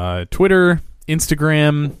Twitter,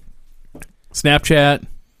 Instagram, Snapchat,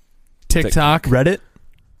 TikTok, Reddit.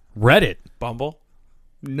 Reddit. Bumble.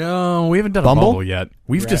 No, we haven't done Bumble? a Bumble yet.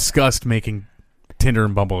 We've Right. discussed making Tinder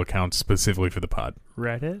and Bumble accounts specifically for the pod.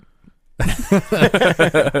 Reddit.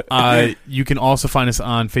 You can also find us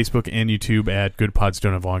on Facebook and YouTube at Good Pods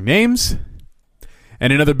Don't Have Long Names.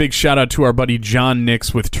 And another big shout out to our buddy John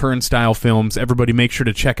Nix with Turnstile Films. Everybody make sure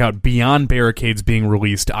to check out Beyond Barricades being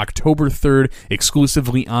released October 3rd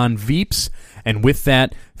exclusively on Veeps. And with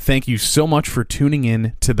that, thank you so much for tuning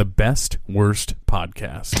in to the Best Worst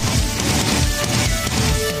Podcast.